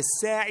Sa'd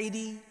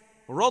as-Sa'idi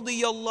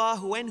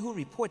radiyallahu anhu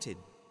reported,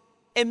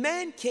 a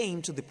man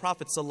came to the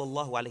Prophet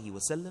sallallahu alaihi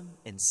wasallam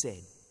and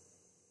said,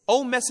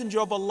 O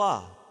Messenger of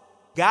Allah,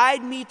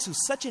 guide me to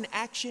such an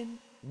action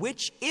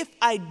which if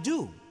I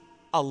do,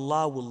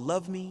 Allah will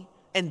love me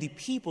and the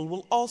people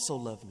will also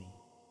love me.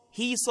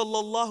 He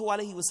sallallahu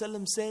alaihi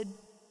wasallam said,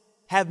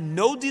 have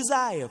no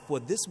desire for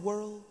this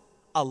world,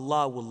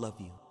 Allah will love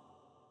you.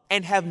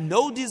 And have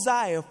no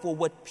desire for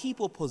what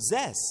people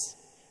possess,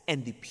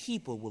 and the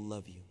people will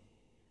love you.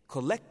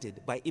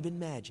 Collected by Ibn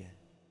Majah.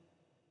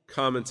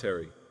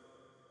 Commentary.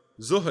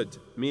 Zuhud,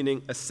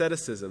 meaning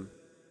asceticism,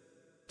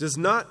 does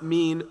not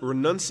mean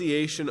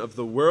renunciation of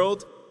the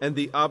world and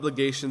the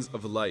obligations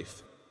of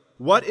life.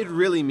 What it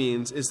really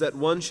means is that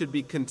one should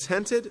be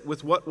contented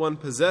with what one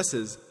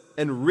possesses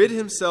and rid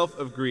himself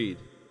of greed.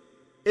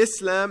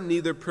 Islam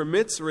neither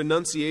permits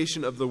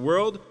renunciation of the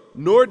world,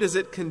 nor does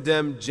it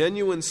condemn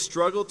genuine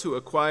struggle to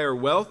acquire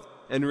wealth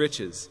and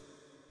riches.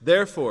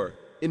 Therefore,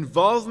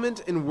 involvement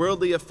in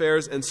worldly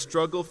affairs and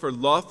struggle for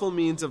lawful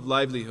means of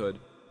livelihood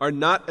are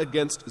not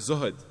against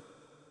zuhud.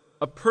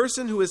 A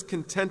person who is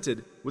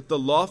contented with the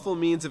lawful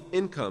means of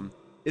income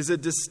is a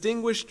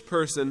distinguished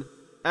person,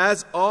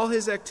 as all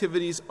his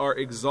activities are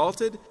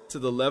exalted to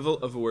the level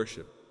of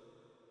worship.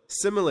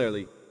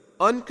 Similarly,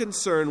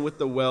 unconcern with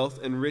the wealth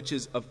and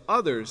riches of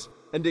others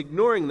and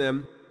ignoring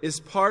them is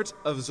part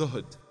of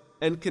zuhud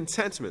and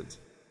contentment.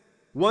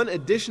 One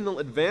additional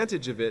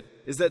advantage of it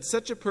is that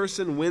such a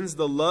person wins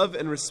the love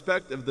and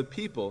respect of the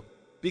people,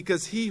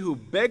 because he who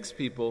begs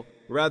people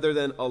rather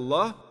than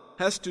Allah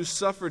has to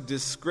suffer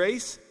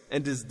disgrace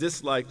and is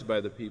disliked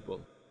by the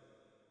people.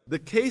 The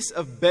case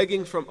of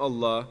begging from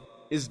Allah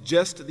is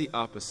just the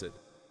opposite.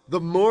 The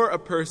more a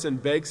person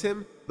begs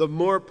him, the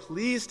more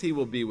pleased he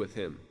will be with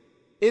him.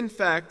 In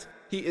fact,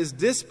 he is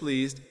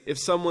displeased if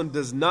someone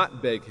does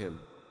not beg him.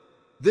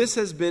 This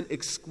has been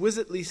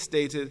exquisitely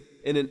stated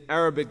in an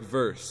Arabic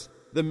verse,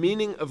 the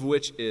meaning of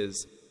which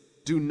is,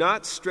 do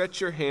not stretch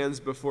your hands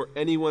before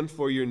anyone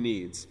for your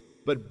needs,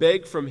 but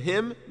beg from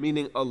him,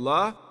 meaning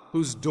Allah,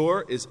 whose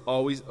door is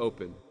always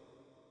open.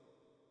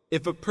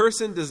 If a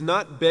person does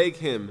not beg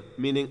him,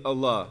 meaning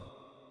Allah,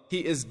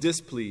 he is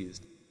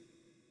displeased.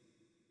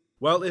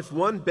 While if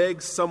one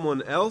begs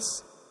someone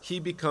else, he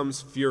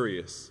becomes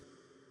furious.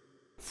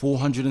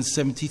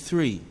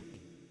 473.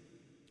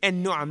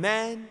 And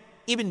Nu'man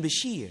ibn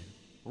Bashir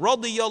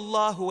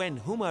radiyallahu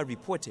anhuma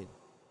reported,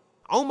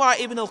 Umar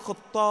ibn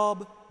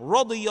al-Khattab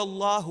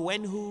radiyallahu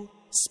anhu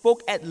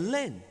spoke at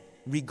length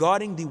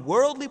regarding the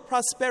worldly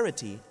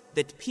prosperity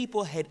that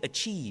people had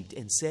achieved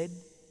and said,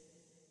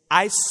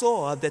 I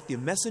saw that the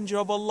Messenger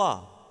of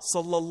Allah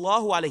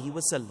sallallahu alaihi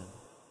wasallam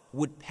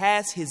would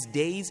pass his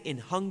days in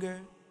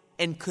hunger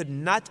and could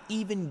not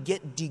even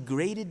get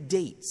degraded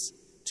dates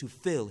to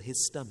fill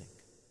his stomach.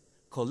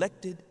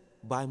 Collected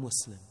by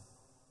Muslim.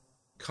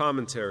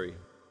 Commentary.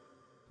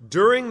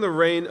 During the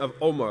reign of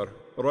Omar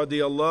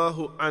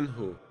radiyallahu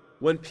anhu,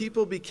 when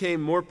people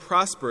became more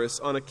prosperous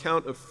on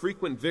account of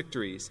frequent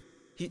victories,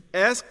 he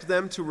asked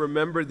them to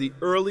remember the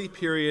early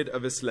period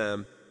of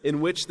Islam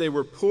in which they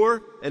were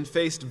poor and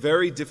faced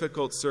very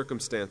difficult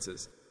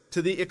circumstances,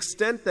 to the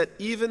extent that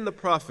even the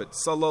Prophet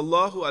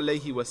sallallahu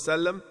alaihi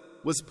wasallam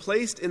was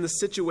placed in the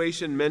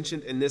situation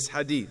mentioned in this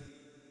hadith.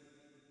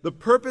 The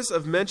purpose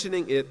of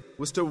mentioning it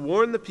was to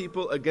warn the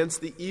people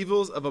against the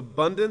evils of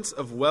abundance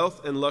of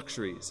wealth and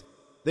luxuries.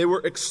 They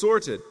were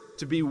exhorted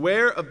to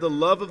beware of the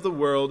love of the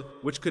world,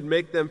 which could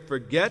make them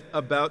forget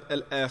about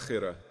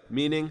al-akhirah,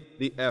 meaning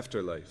the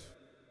afterlife.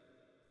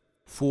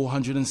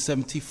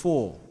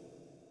 474.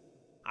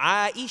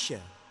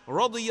 Aisha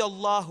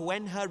radiyallahu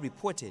anha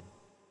reported,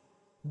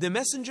 the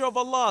Messenger of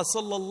Allah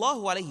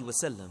sallallahu alaihi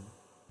wasallam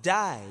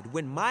died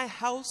when my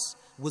house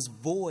was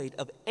void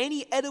of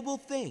any edible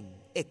thing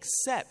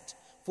except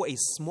for a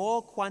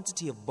small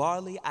quantity of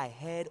barley I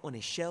had on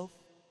a shelf,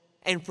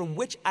 and from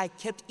which I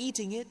kept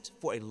eating it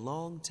for a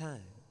long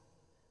time.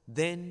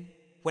 Then,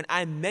 when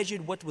I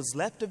measured what was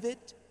left of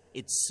it,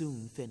 it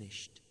soon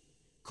finished.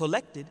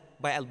 Collected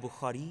by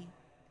Al-Bukhari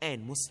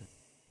and Muslim.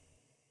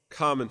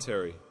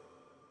 Commentary.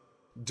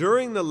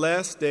 During the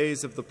last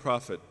days of the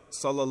Prophet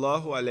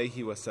sallallahu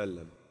alaihi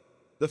wasallam,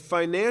 the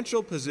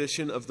financial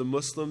position of the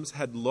Muslims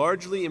had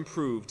largely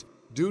improved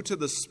due to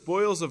the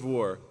spoils of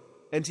war,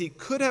 and he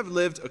could have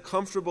lived a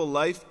comfortable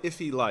life if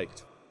he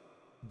liked.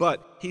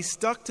 But he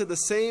stuck to the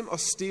same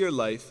austere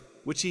life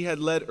which he had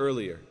led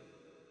earlier.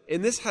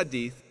 In this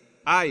hadith,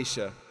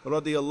 Aisha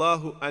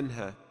radiyallahu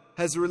anha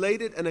has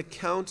related an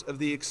account of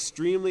the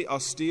extremely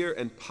austere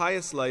and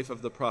pious life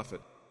of the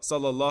Prophet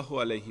sallallahu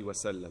alaihi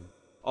wasallam,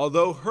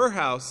 although her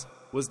house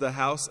was the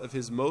house of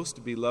his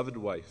most beloved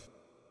wife.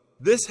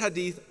 This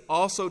hadith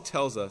also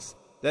tells us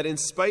that in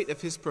spite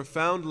of his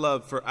profound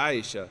love for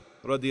Aisha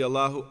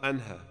radiallahu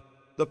anha,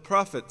 the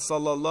Prophet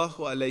sallallahu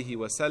alaihi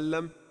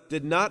wasallam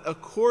did not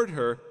accord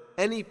her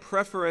any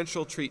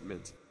preferential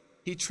treatment.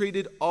 He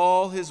treated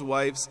all his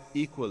wives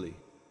equally.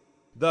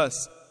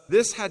 Thus,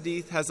 this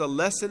hadith has a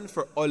lesson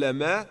for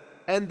ulama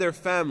and their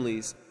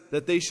families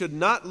that they should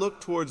not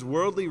look towards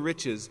worldly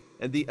riches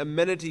and the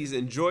amenities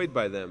enjoyed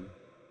by them,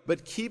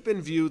 but keep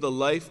in view the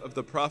life of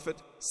the Prophet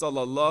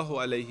sallallahu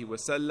alaihi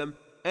wasallam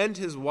and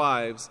his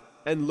wives,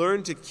 and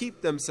learn to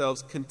keep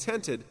themselves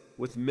contented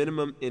with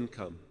minimum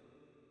income.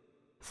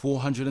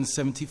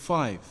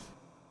 475.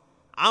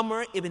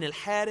 Amr ibn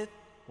al-Harith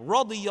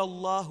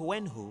radiyallahu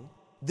anhu,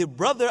 the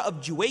brother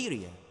of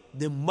Juwayriyah,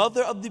 the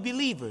mother of the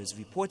believers,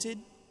 reported,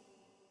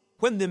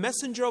 when the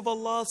Messenger of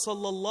Allah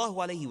sallallahu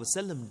alaihi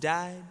wasallam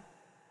died,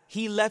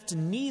 he left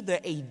neither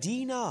a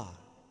dinar,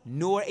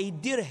 nor a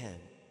dirham,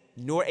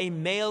 nor a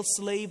male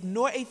slave,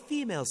 nor a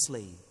female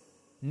slave,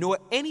 nor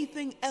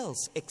anything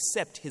else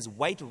except his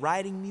white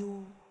riding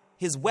mule,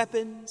 his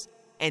weapons,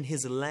 and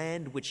his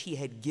land which he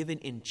had given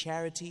in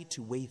charity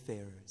to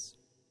wayfarers.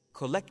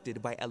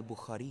 Collected by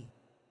Al-Bukhari.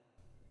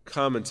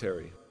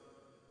 Commentary.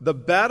 The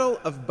Battle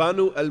of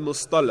Banu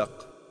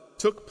al-Mustalaq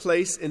took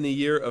place in the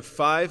year of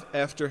 5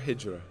 after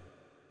Hijrah.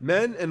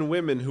 Men and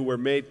women who were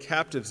made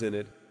captives in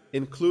it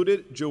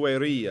included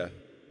Juwayriyah,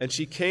 and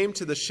she came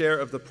to the share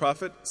of the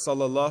Prophet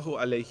sallallahu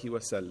alaihi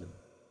wasallam.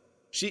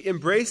 She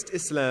embraced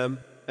Islam,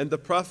 and the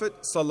Prophet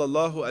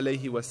sallallahu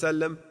alaihi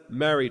wasallam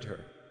married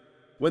her.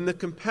 When the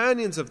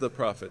companions of the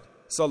Prophet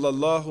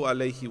sallallahu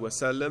alaihi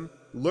wasallam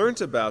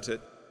learnt about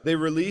it, they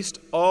released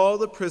all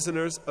the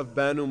prisoners of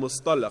Banu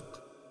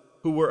Mustalaq,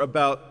 who were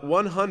about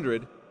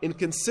 100, in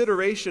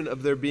consideration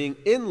of their being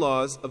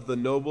in-laws of the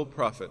noble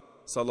Prophet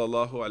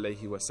sallallahu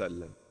alaihi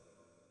wasallam.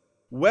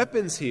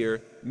 Weapons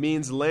here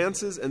means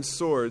lances and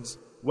swords,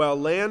 while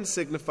land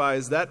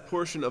signifies that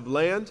portion of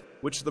land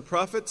which the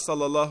Prophet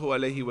sallallahu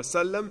alaihi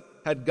wasallam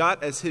had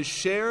got as his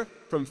share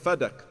from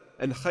Fadak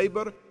and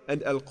Khaybar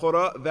and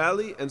Al-Qura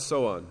valley and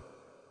so on.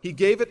 He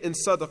gave it in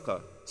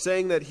sadaqah,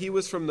 saying that he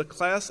was from the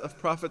class of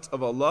prophets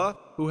of Allah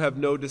who have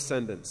no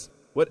descendants.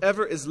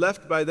 Whatever is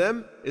left by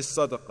them is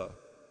sadaqah,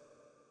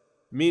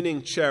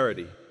 meaning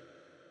charity.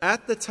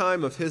 At the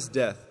time of his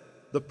death,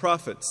 the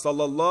Prophet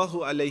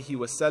sallallahu alaihi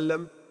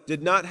wasallam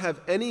did not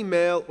have any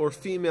male or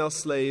female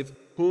slave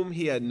whom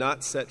he had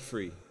not set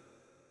free.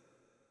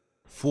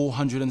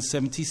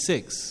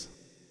 476.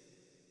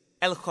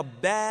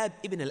 Al-Khabbab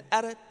ibn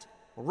al-Arat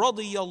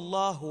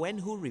radiyallahu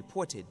anhu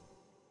reported,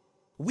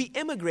 we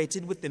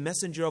emigrated with the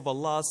Messenger of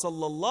Allah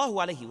sallallahu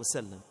alaihi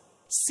wasallam,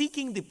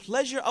 seeking the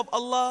pleasure of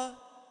Allah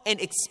and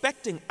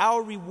expecting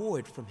our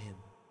reward from Him.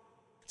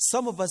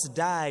 Some of us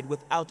died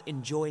without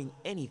enjoying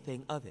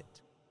anything of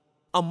it.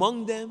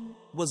 Among them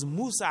was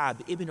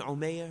Mus'ab ibn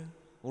Umair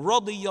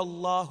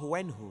radiyallahu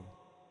anhu,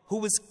 who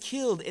was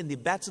killed in the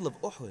battle of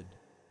Uhud,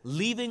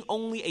 leaving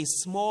only a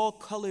small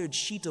colored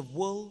sheet of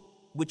wool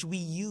which we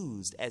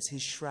used as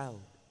his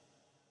shroud.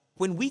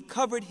 When we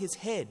covered his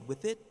head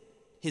with it,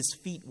 his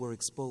feet were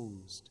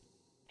exposed.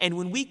 And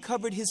when we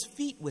covered his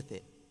feet with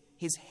it,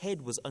 his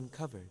head was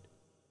uncovered.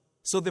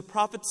 So the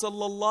Prophet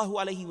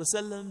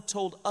ﷺ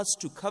told us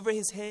to cover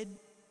his head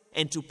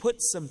and to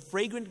put some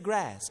fragrant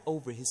grass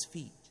over his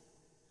feet.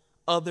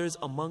 Others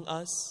among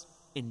us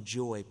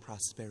enjoy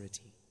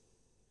prosperity.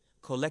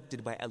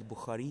 Collected by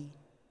Al-Bukhari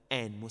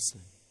and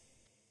Muslim.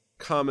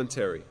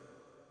 Commentary.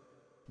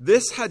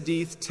 This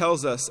hadith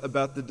tells us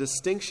about the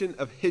distinction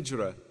of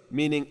hijrah,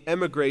 meaning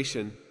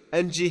emigration,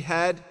 and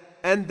jihad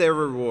and their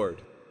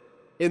reward.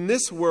 In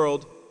this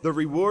world, the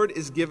reward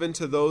is given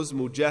to those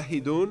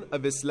mujahidun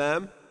of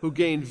Islam who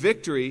gain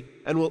victory,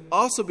 and will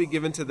also be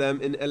given to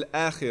them in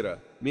al-akhirah,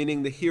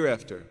 meaning the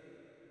hereafter.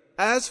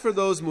 As for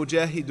those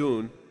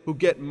mujahidun who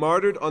get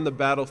martyred on the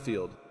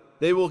battlefield,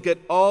 they will get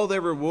all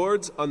their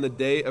rewards on the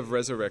day of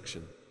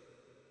resurrection.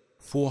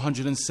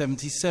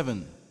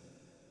 477.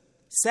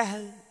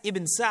 Sahl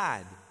ibn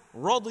Sa'd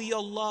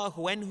radiyallahu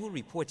anhu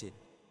reported,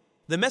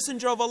 the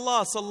Messenger of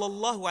Allah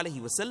sallallahu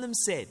alaihi wasallam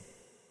said,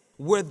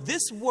 were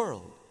this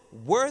world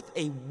worth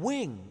a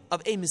wing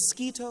of a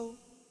mosquito,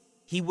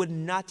 he would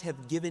not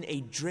have given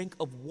a drink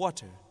of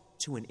water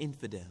to an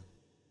infidel.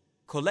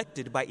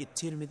 Collected by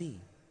At-Tirmidhi.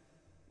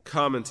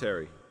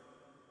 Commentary.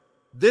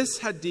 This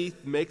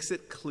hadith makes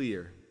it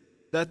clear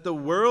that the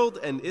world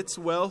and its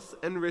wealth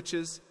and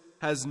riches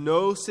has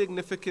no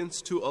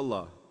significance to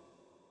Allah.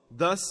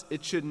 Thus,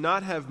 it should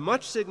not have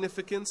much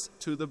significance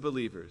to the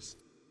believers.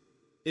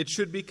 It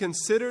should be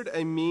considered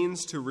a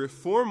means to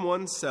reform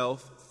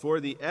oneself for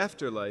the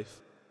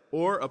afterlife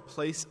or a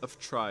place of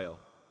trial.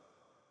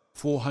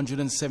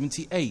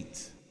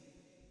 478.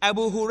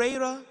 Abu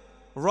Hurairah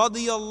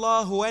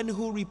radiyallahu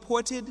anhu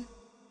reported,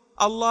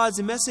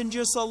 Allah's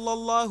Messenger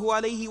sallallahu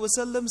alaihi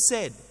wasallam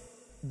said,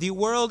 the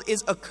world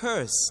is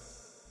accursed,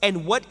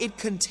 and what it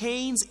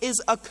contains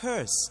is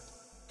accursed,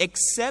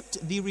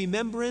 except the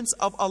remembrance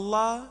of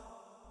Allah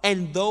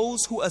and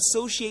those who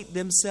associate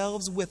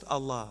themselves with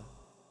Allah,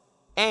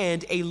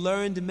 and a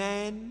learned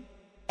man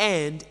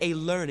and a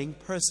learning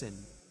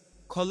person.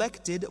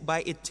 collected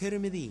by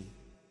At-Tirmidhi.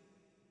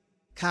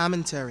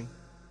 Commentary.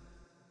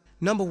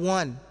 Number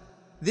 1,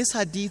 this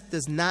hadith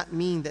does not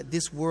mean that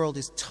this world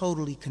is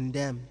totally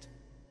condemned.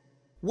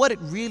 What it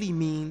really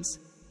means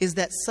is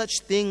that such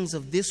things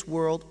of this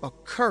world are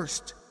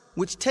cursed,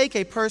 which take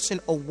a person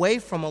away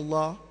from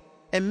Allah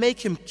and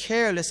make him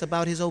careless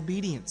about his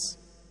obedience.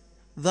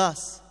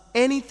 Thus,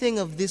 anything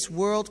of this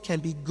world can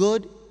be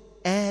good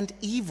and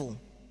evil.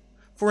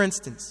 For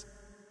instance,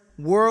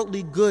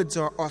 worldly goods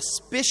are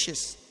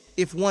auspicious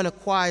if one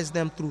acquires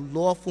them through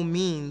lawful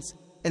means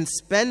and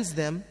spends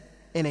them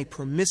in a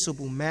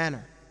permissible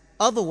manner.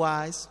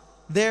 Otherwise,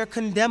 they are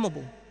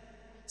condemnable.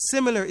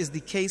 Similar is the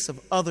case of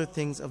other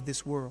things of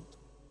this world.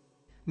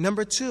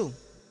 Number 2,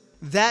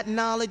 that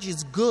knowledge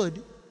is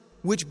good,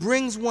 which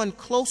brings one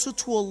closer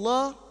to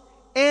Allah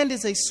and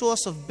is a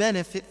source of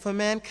benefit for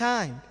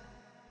mankind.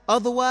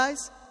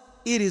 Otherwise,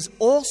 it is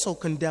also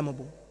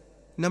condemnable.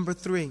 Number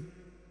 3,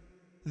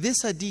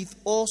 this hadith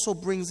also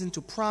brings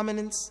into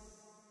prominence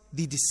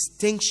the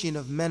distinction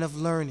of men of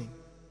learning,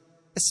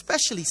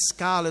 especially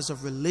scholars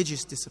of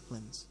religious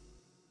disciplines.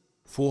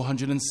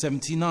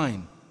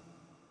 479.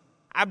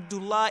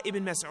 Abdullah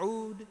ibn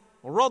Mas'ud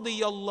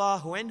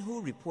radiyallahu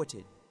anhu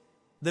reported,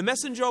 the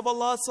Messenger of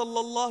Allah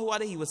sallallahu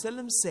alaihi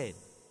wasallam said,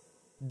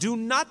 "Do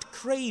not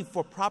crave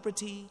for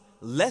property,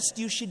 lest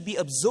you should be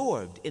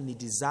absorbed in the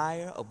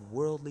desire of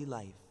worldly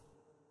life."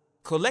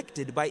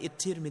 Collected by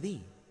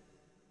At-Tirmidhi.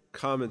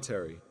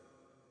 Commentary.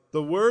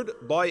 The word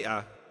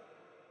bay'ah,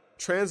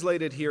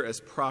 translated here as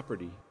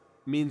property,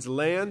 means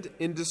land,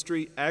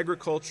 industry,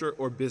 agriculture,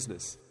 or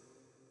business.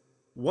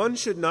 One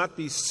should not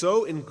be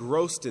so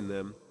engrossed in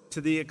them to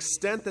the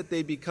extent that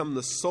they become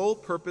the sole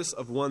purpose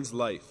of one's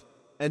life,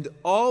 and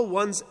all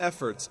one's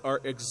efforts are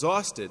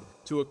exhausted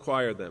to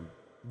acquire them,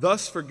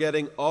 thus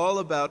forgetting all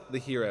about the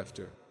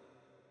hereafter.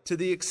 To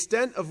the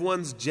extent of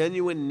one's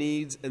genuine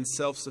needs and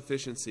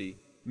self-sufficiency,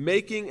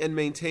 making and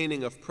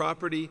maintaining of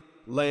property,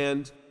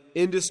 land,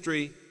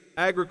 industry,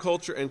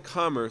 agriculture, and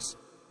commerce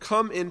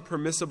come in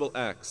permissible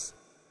acts.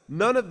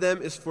 None of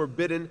them is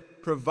forbidden,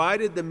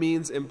 provided the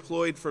means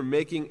employed for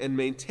making and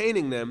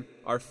maintaining them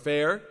are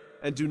fair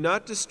and do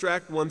not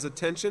distract one's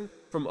attention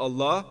from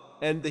Allah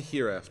and the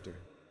hereafter.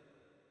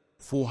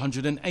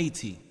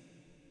 480.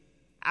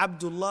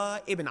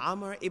 Abdullah ibn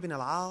Amr ibn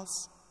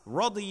al-As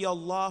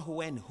radiyallahu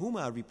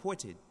anhuma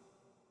reported,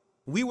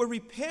 we were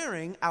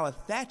repairing our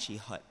thatchy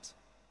hut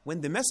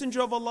when the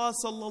Messenger of Allah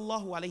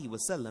sallallahu alaihi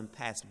wasallam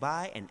passed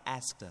by and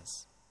asked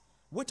us,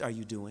 "What are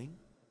you doing?"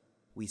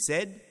 We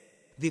said,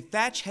 "The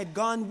thatch had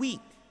gone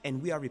weak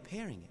and we are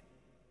repairing it."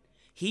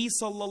 He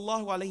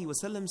sallallahu alaihi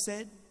wasallam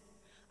said,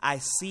 "I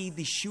see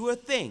the sure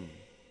thing,"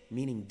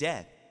 meaning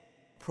death,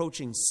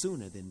 approaching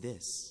sooner than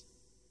this.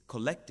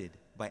 Collected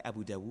by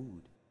Abu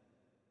Dawood.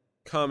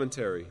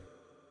 Commentary.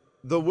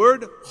 The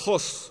word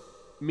khus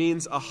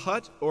means a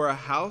hut or a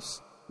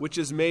house which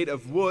is made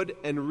of wood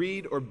and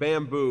reed or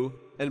bamboo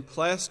and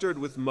plastered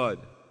with mud.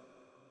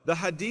 The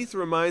hadith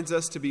reminds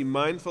us to be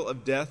mindful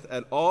of death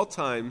at all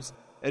times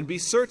and be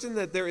certain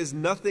that there is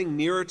nothing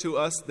nearer to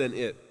us than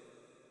it.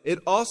 It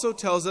also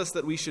tells us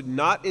that we should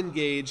not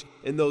engage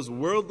in those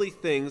worldly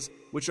things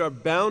which are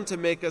bound to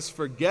make us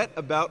forget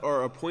about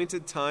our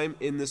appointed time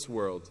in this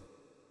world.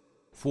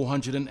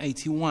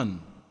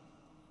 481.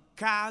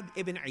 Ka'b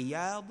ibn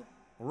Iyad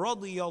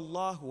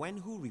radiyallahu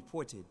anhu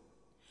reported,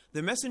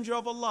 the Messenger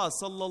of Allah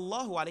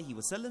sallallahu alaihi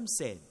wasallam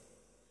said,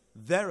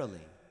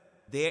 "Verily,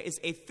 there is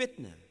a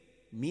fitna,"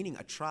 meaning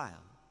a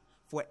trial,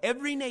 "for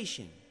every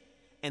nation,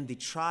 and the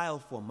trial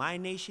for my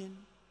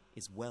nation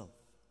is wealth."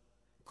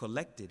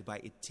 Collected by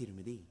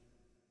At-Tirmidhi.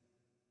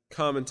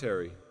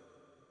 Commentary.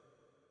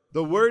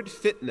 The word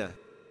fitna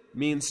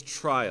means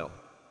trial.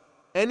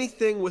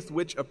 Anything with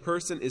which a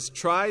person is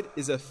tried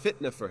is a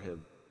fitna for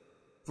him.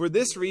 For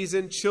this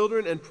reason,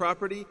 children and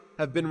property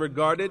have been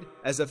regarded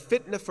as a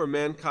fitna for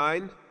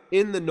mankind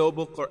in the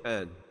noble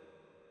Quran.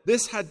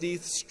 This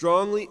hadith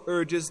strongly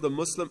urges the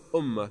Muslim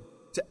Ummah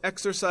to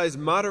exercise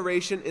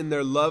moderation in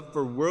their love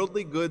for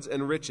worldly goods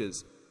and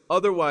riches.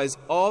 Otherwise,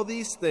 all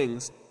these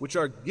things, which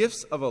are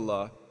gifts of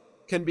Allah,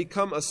 can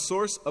become a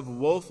source of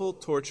woeful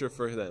torture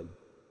for them.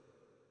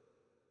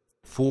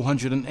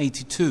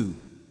 482.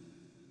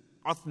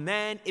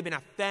 Uthman ibn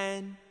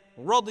Affan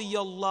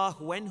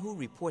radiyallahu anhu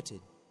reported,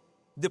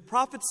 the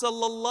Prophet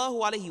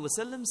sallallahu alaihi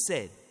wasallam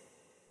said,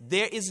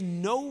 "There is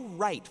no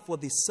right for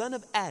the son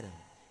of Adam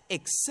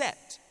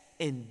except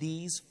in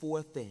these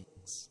four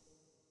things: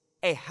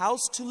 a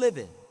house to live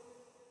in,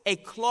 a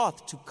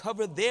cloth to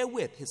cover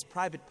therewith his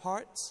private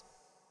parts,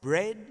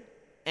 bread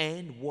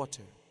and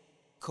water."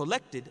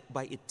 Collected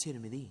by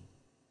At-Tirmidhi.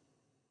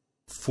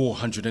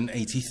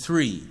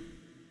 483.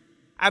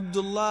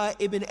 Abdullah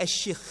ibn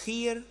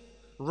Ash-Shikhir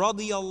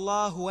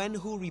radiyallahu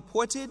anhu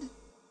reported,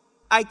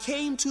 I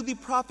came to the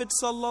Prophet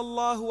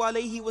sallallahu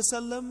alaihi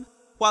wasallam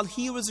while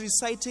he was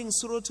reciting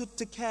Surah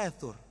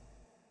At-Takathur.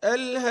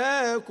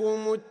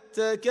 ألهاكم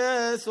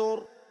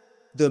التكاثر.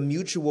 The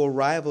mutual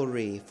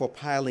rivalry for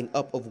piling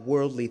up of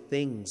worldly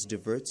things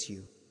diverts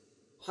you.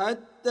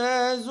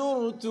 حتى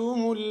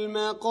زرتم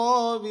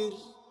المقابر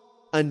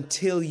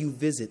until you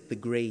visit the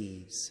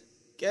graves.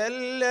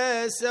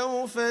 كلا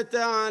سوف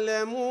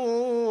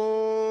تعلمون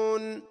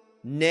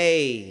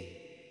Nay,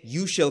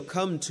 you shall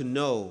come to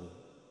know.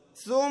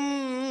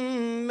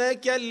 ثم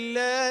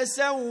كلا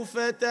سوف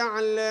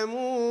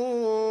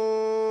تعلمون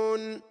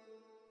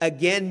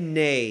Again,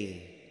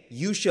 nay,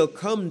 you shall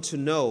come to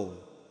know.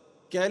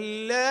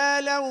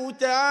 كلا لو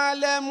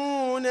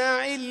تعلمون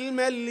علم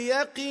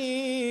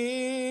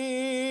اليقين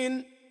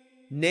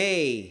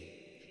Nay,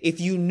 if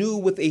you knew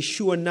with a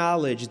sure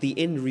knowledge the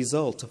end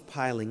result of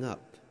piling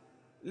up,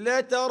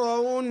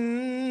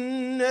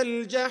 لترون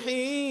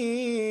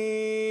الجحيم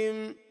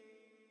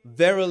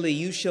verily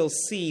you shall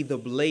see the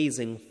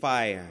blazing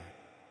fire.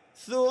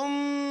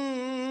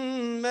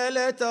 ثم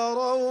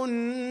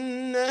لترونها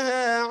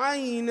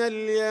عين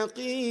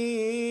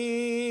اليقين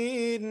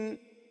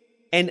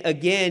And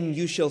again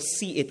you shall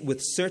see it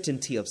with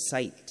certainty of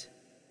sight.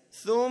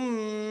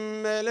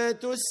 ثم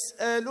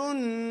لتسألن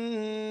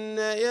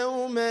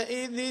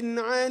يومئذ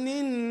عن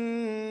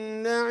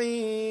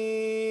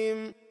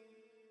النعيم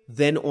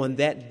Then on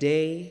that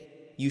day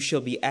you shall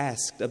be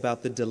asked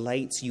about the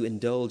delights you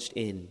indulged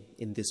in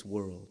this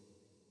world.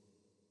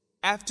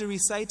 After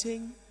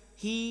reciting,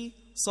 he,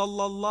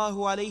 sallallahu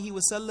alayhi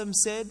wasallam,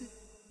 said,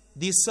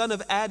 the son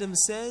of Adam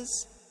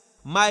says,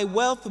 my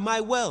wealth,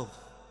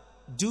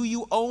 do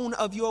you own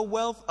of your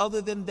wealth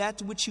other than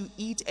that which you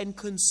eat and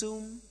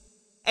consume,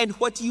 and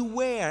what you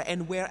wear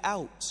and wear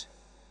out,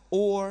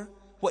 or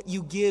what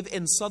you give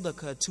in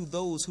sadaqah to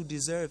those who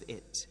deserve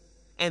it,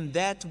 and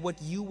that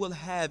what you will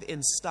have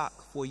in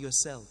stock for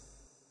yourself?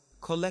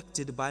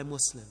 Collected by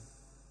Muslim.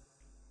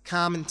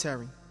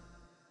 Commentary.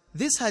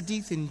 This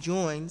hadith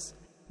enjoins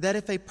that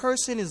if a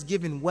person is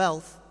given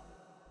wealth,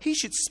 he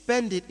should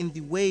spend it in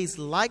the ways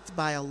liked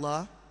by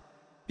Allah,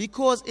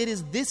 because it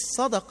is this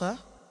sadaqah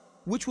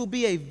which will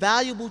be a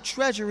valuable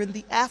treasure in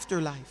the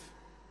afterlife.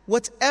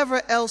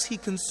 Whatever else he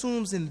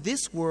consumes in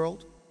this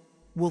world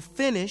will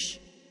finish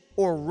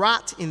or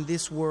rot in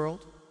this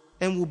world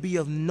and will be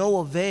of no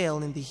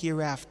avail in the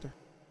hereafter.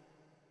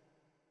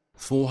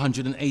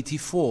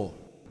 484.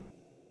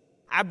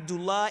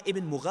 Abdullah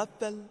ibn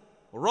Mughaffal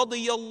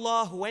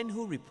radiyallahu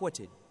anhu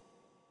reported,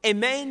 a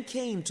man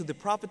came to the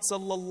Prophet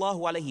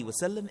sallallahu alaihi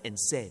wasallam and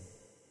said,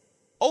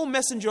 O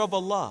Messenger of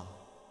Allah,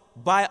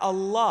 by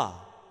Allah,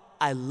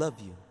 I love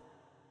you.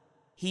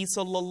 He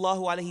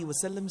sallallahu alaihi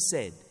wasallam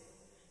said,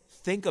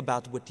 think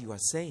about what you are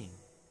saying.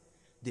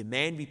 The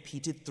man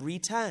repeated 3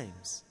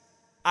 times,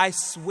 I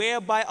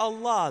swear by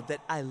Allah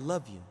that I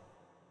love you.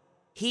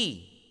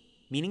 He,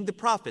 meaning the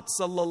Prophet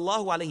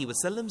sallallahu alaihi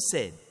wasallam,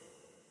 said,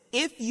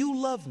 if you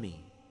love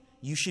me,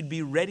 you should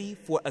be ready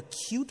for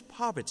acute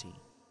poverty,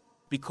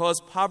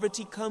 because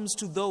poverty comes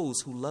to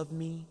those who love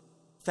me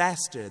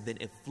faster than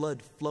a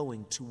flood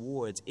flowing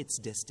towards its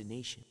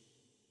destination.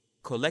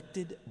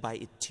 Collected by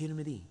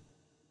At-Tirmidhi.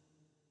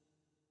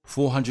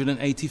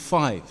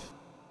 485.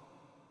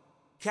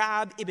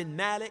 Ka'b ibn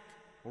Malik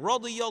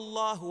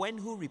radiyallahu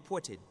anhu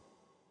reported,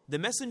 the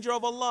Messenger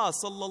of Allah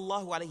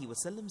sallallahu alaihi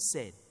wasallam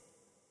said,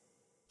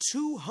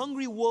 2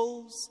 hungry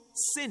wolves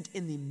sent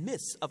in the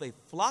midst of a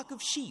flock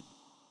of sheep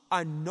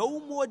are no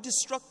more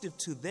destructive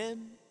to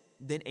them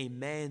than a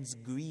man's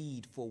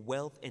greed for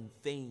wealth and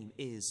fame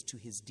is to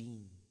his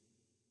deen.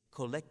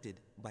 Collected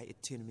by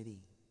At-Tirmidhi.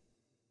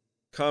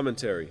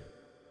 Commentary.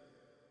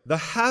 The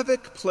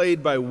havoc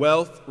played by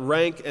wealth,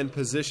 rank, and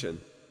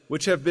position,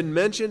 which have been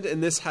mentioned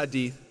in this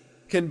hadith,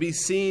 can be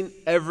seen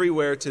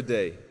everywhere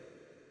today.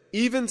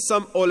 Even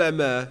some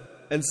ulama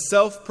and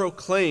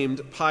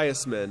self-proclaimed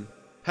pious men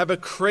have a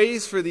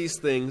craze for these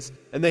things,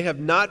 and they have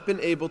not been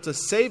able to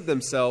save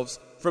themselves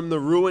from the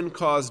ruin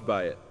caused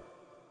by it.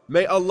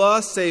 May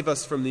Allah save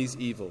us from these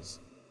evils.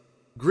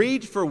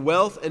 Greed for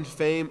wealth and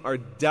fame are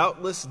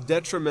doubtless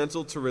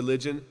detrimental to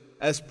religion,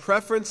 as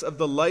preference of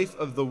the life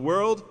of the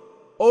world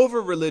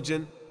over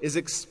religion is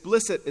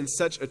explicit in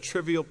such a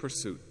trivial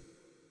pursuit.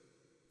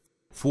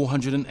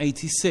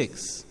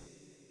 486.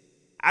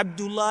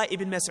 Abdullah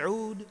ibn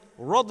Mas'ud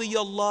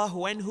radiyallahu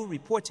anhu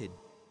reported,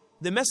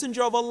 the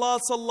Messenger of Allah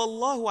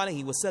sallallahu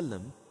alaihi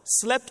wasallam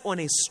slept on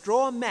a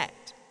straw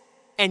mat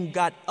and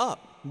got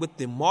up with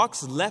the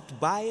marks left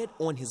by it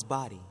on his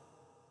body.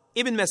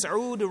 Ibn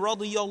Mas'ud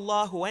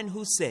radiyallahu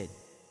anhu said,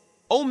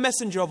 O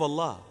Messenger of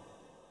Allah,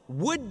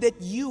 would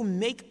that you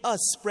make us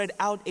spread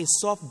out a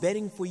soft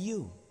bedding for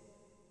you.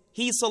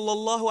 He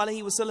sallallahu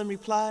alaihi wasallam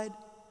replied,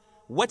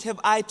 what have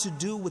I to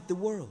do with the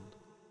world?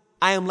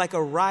 I am like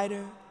a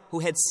rider who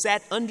had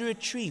sat under a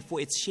tree for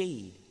its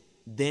shade,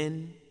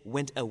 then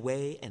went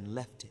away and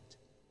left it.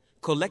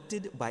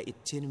 Collected by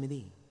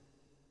At-Tirmidhi.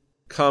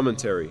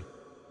 Commentary.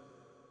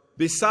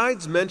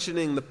 Besides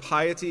mentioning the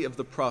piety of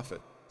the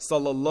Prophet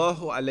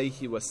sallallahu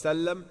alaihi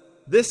wasallam,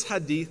 this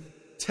hadith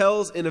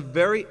tells in a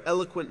very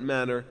eloquent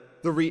manner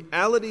the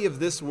reality of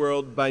this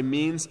world by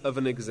means of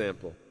an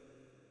example.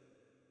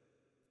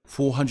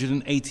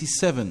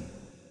 487.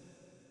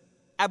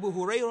 Abu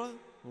Hurairah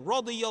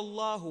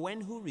radiyallahu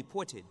anhu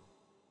reported,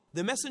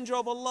 The Messenger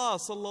of Allah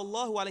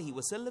sallallahu alaihi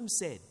wasallam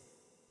said,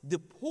 the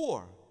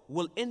poor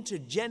will enter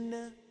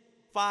Jannah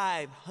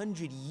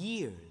 500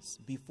 years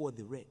before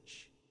the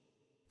rich.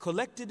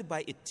 Collected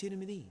by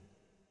At-Tirmidhi.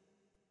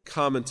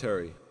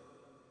 Commentary.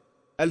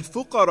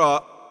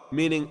 Al-Fuqara,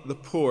 meaning the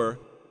poor,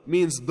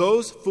 means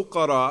those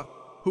fuqara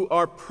who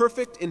are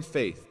perfect in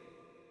faith.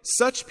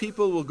 Such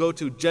people will go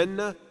to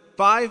Jannah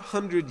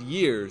 500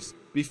 years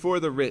before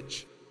the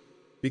rich,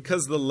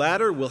 because the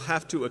latter will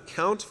have to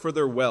account for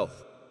their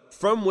wealth,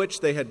 from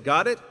which they had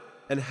got it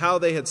and how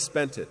they had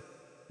spent it,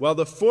 while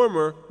the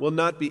former will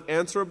not be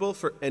answerable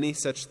for any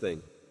such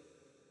thing.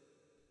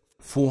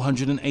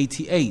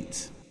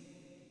 488.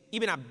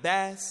 Ibn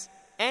Abbas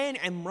and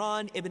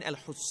Imran ibn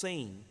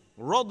al-Hussein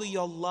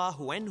radiyallahu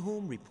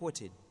anhum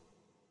reported,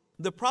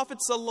 the Prophet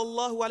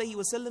sallallahu alaihi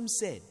wasallam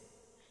said,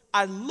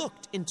 I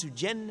looked into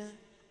Jannah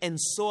and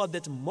saw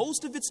that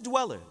most of its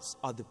dwellers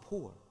are the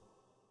poor.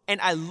 And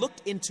I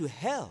looked into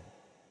hell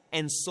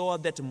and saw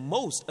that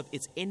most of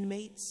its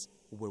inmates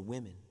were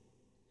women.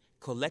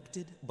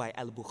 Collected by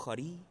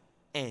Al-Bukhari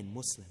and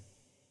Muslim.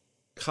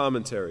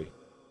 Commentary.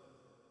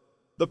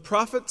 The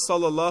Prophet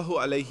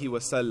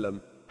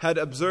ﷺ had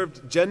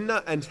observed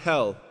Jannah and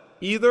hell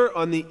either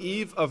on the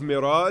eve of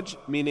Miraj,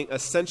 meaning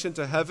ascension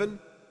to heaven,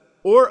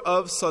 or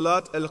of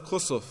Salat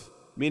al-Khusuf,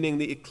 meaning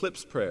the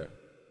eclipse prayer,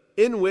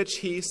 in which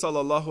he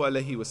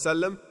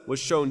ﷺ was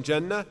shown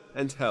Jannah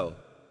and hell.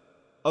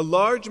 A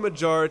large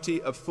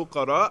majority of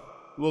fuqara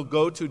will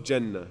go to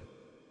Jannah.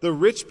 The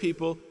rich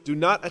people do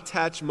not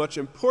attach much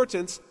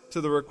importance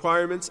to the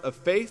requirements of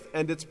faith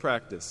and its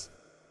practice.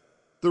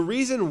 The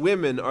reason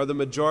women are the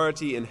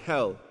majority in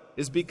hell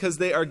is because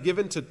they are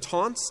given to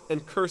taunts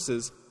and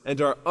curses and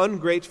are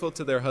ungrateful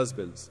to their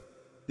husbands.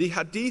 The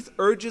hadith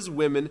urges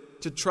women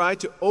to try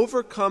to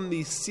overcome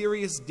these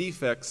serious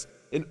defects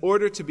in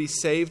order to be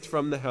saved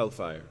from the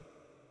hellfire.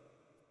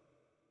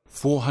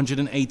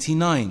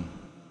 489.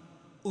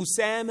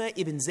 Usama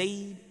ibn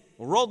Zayd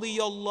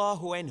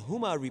radiyallahu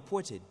anhuma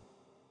reported,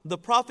 the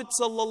Prophet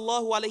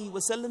sallallahu alaihi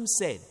wasallam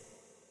said,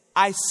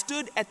 I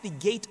stood at the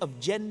gate of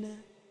Jannah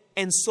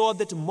and saw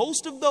that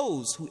most of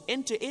those who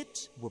enter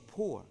it were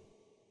poor,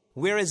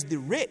 whereas the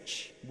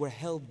rich were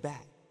held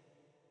back.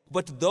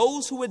 But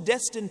those who were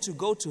destined to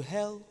go to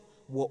hell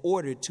were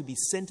ordered to be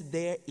sent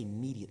there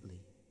immediately.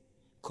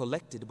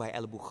 Collected by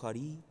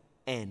Al-Bukhari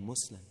and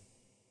Muslim.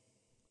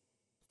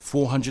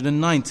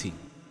 490.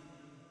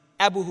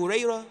 Abu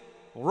Hurairah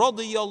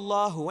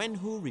radiyallahu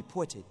anhu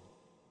reported,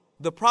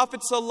 the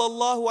Prophet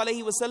sallallahu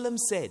alaihi wasallam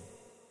said,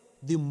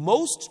 the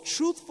most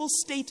truthful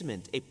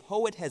statement a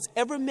poet has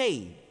ever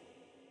made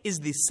is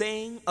the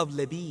saying of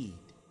Labid,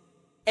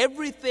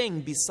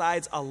 everything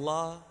besides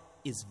Allah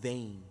is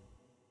vain.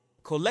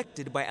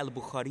 Collected by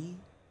Al-Bukhari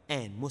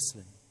and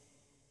Muslim.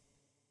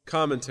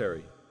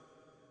 Commentary.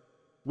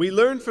 We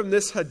learn from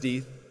this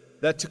hadith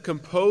that to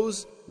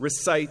compose,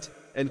 recite,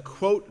 and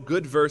quote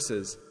good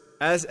verses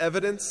as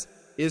evidence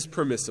is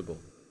permissible.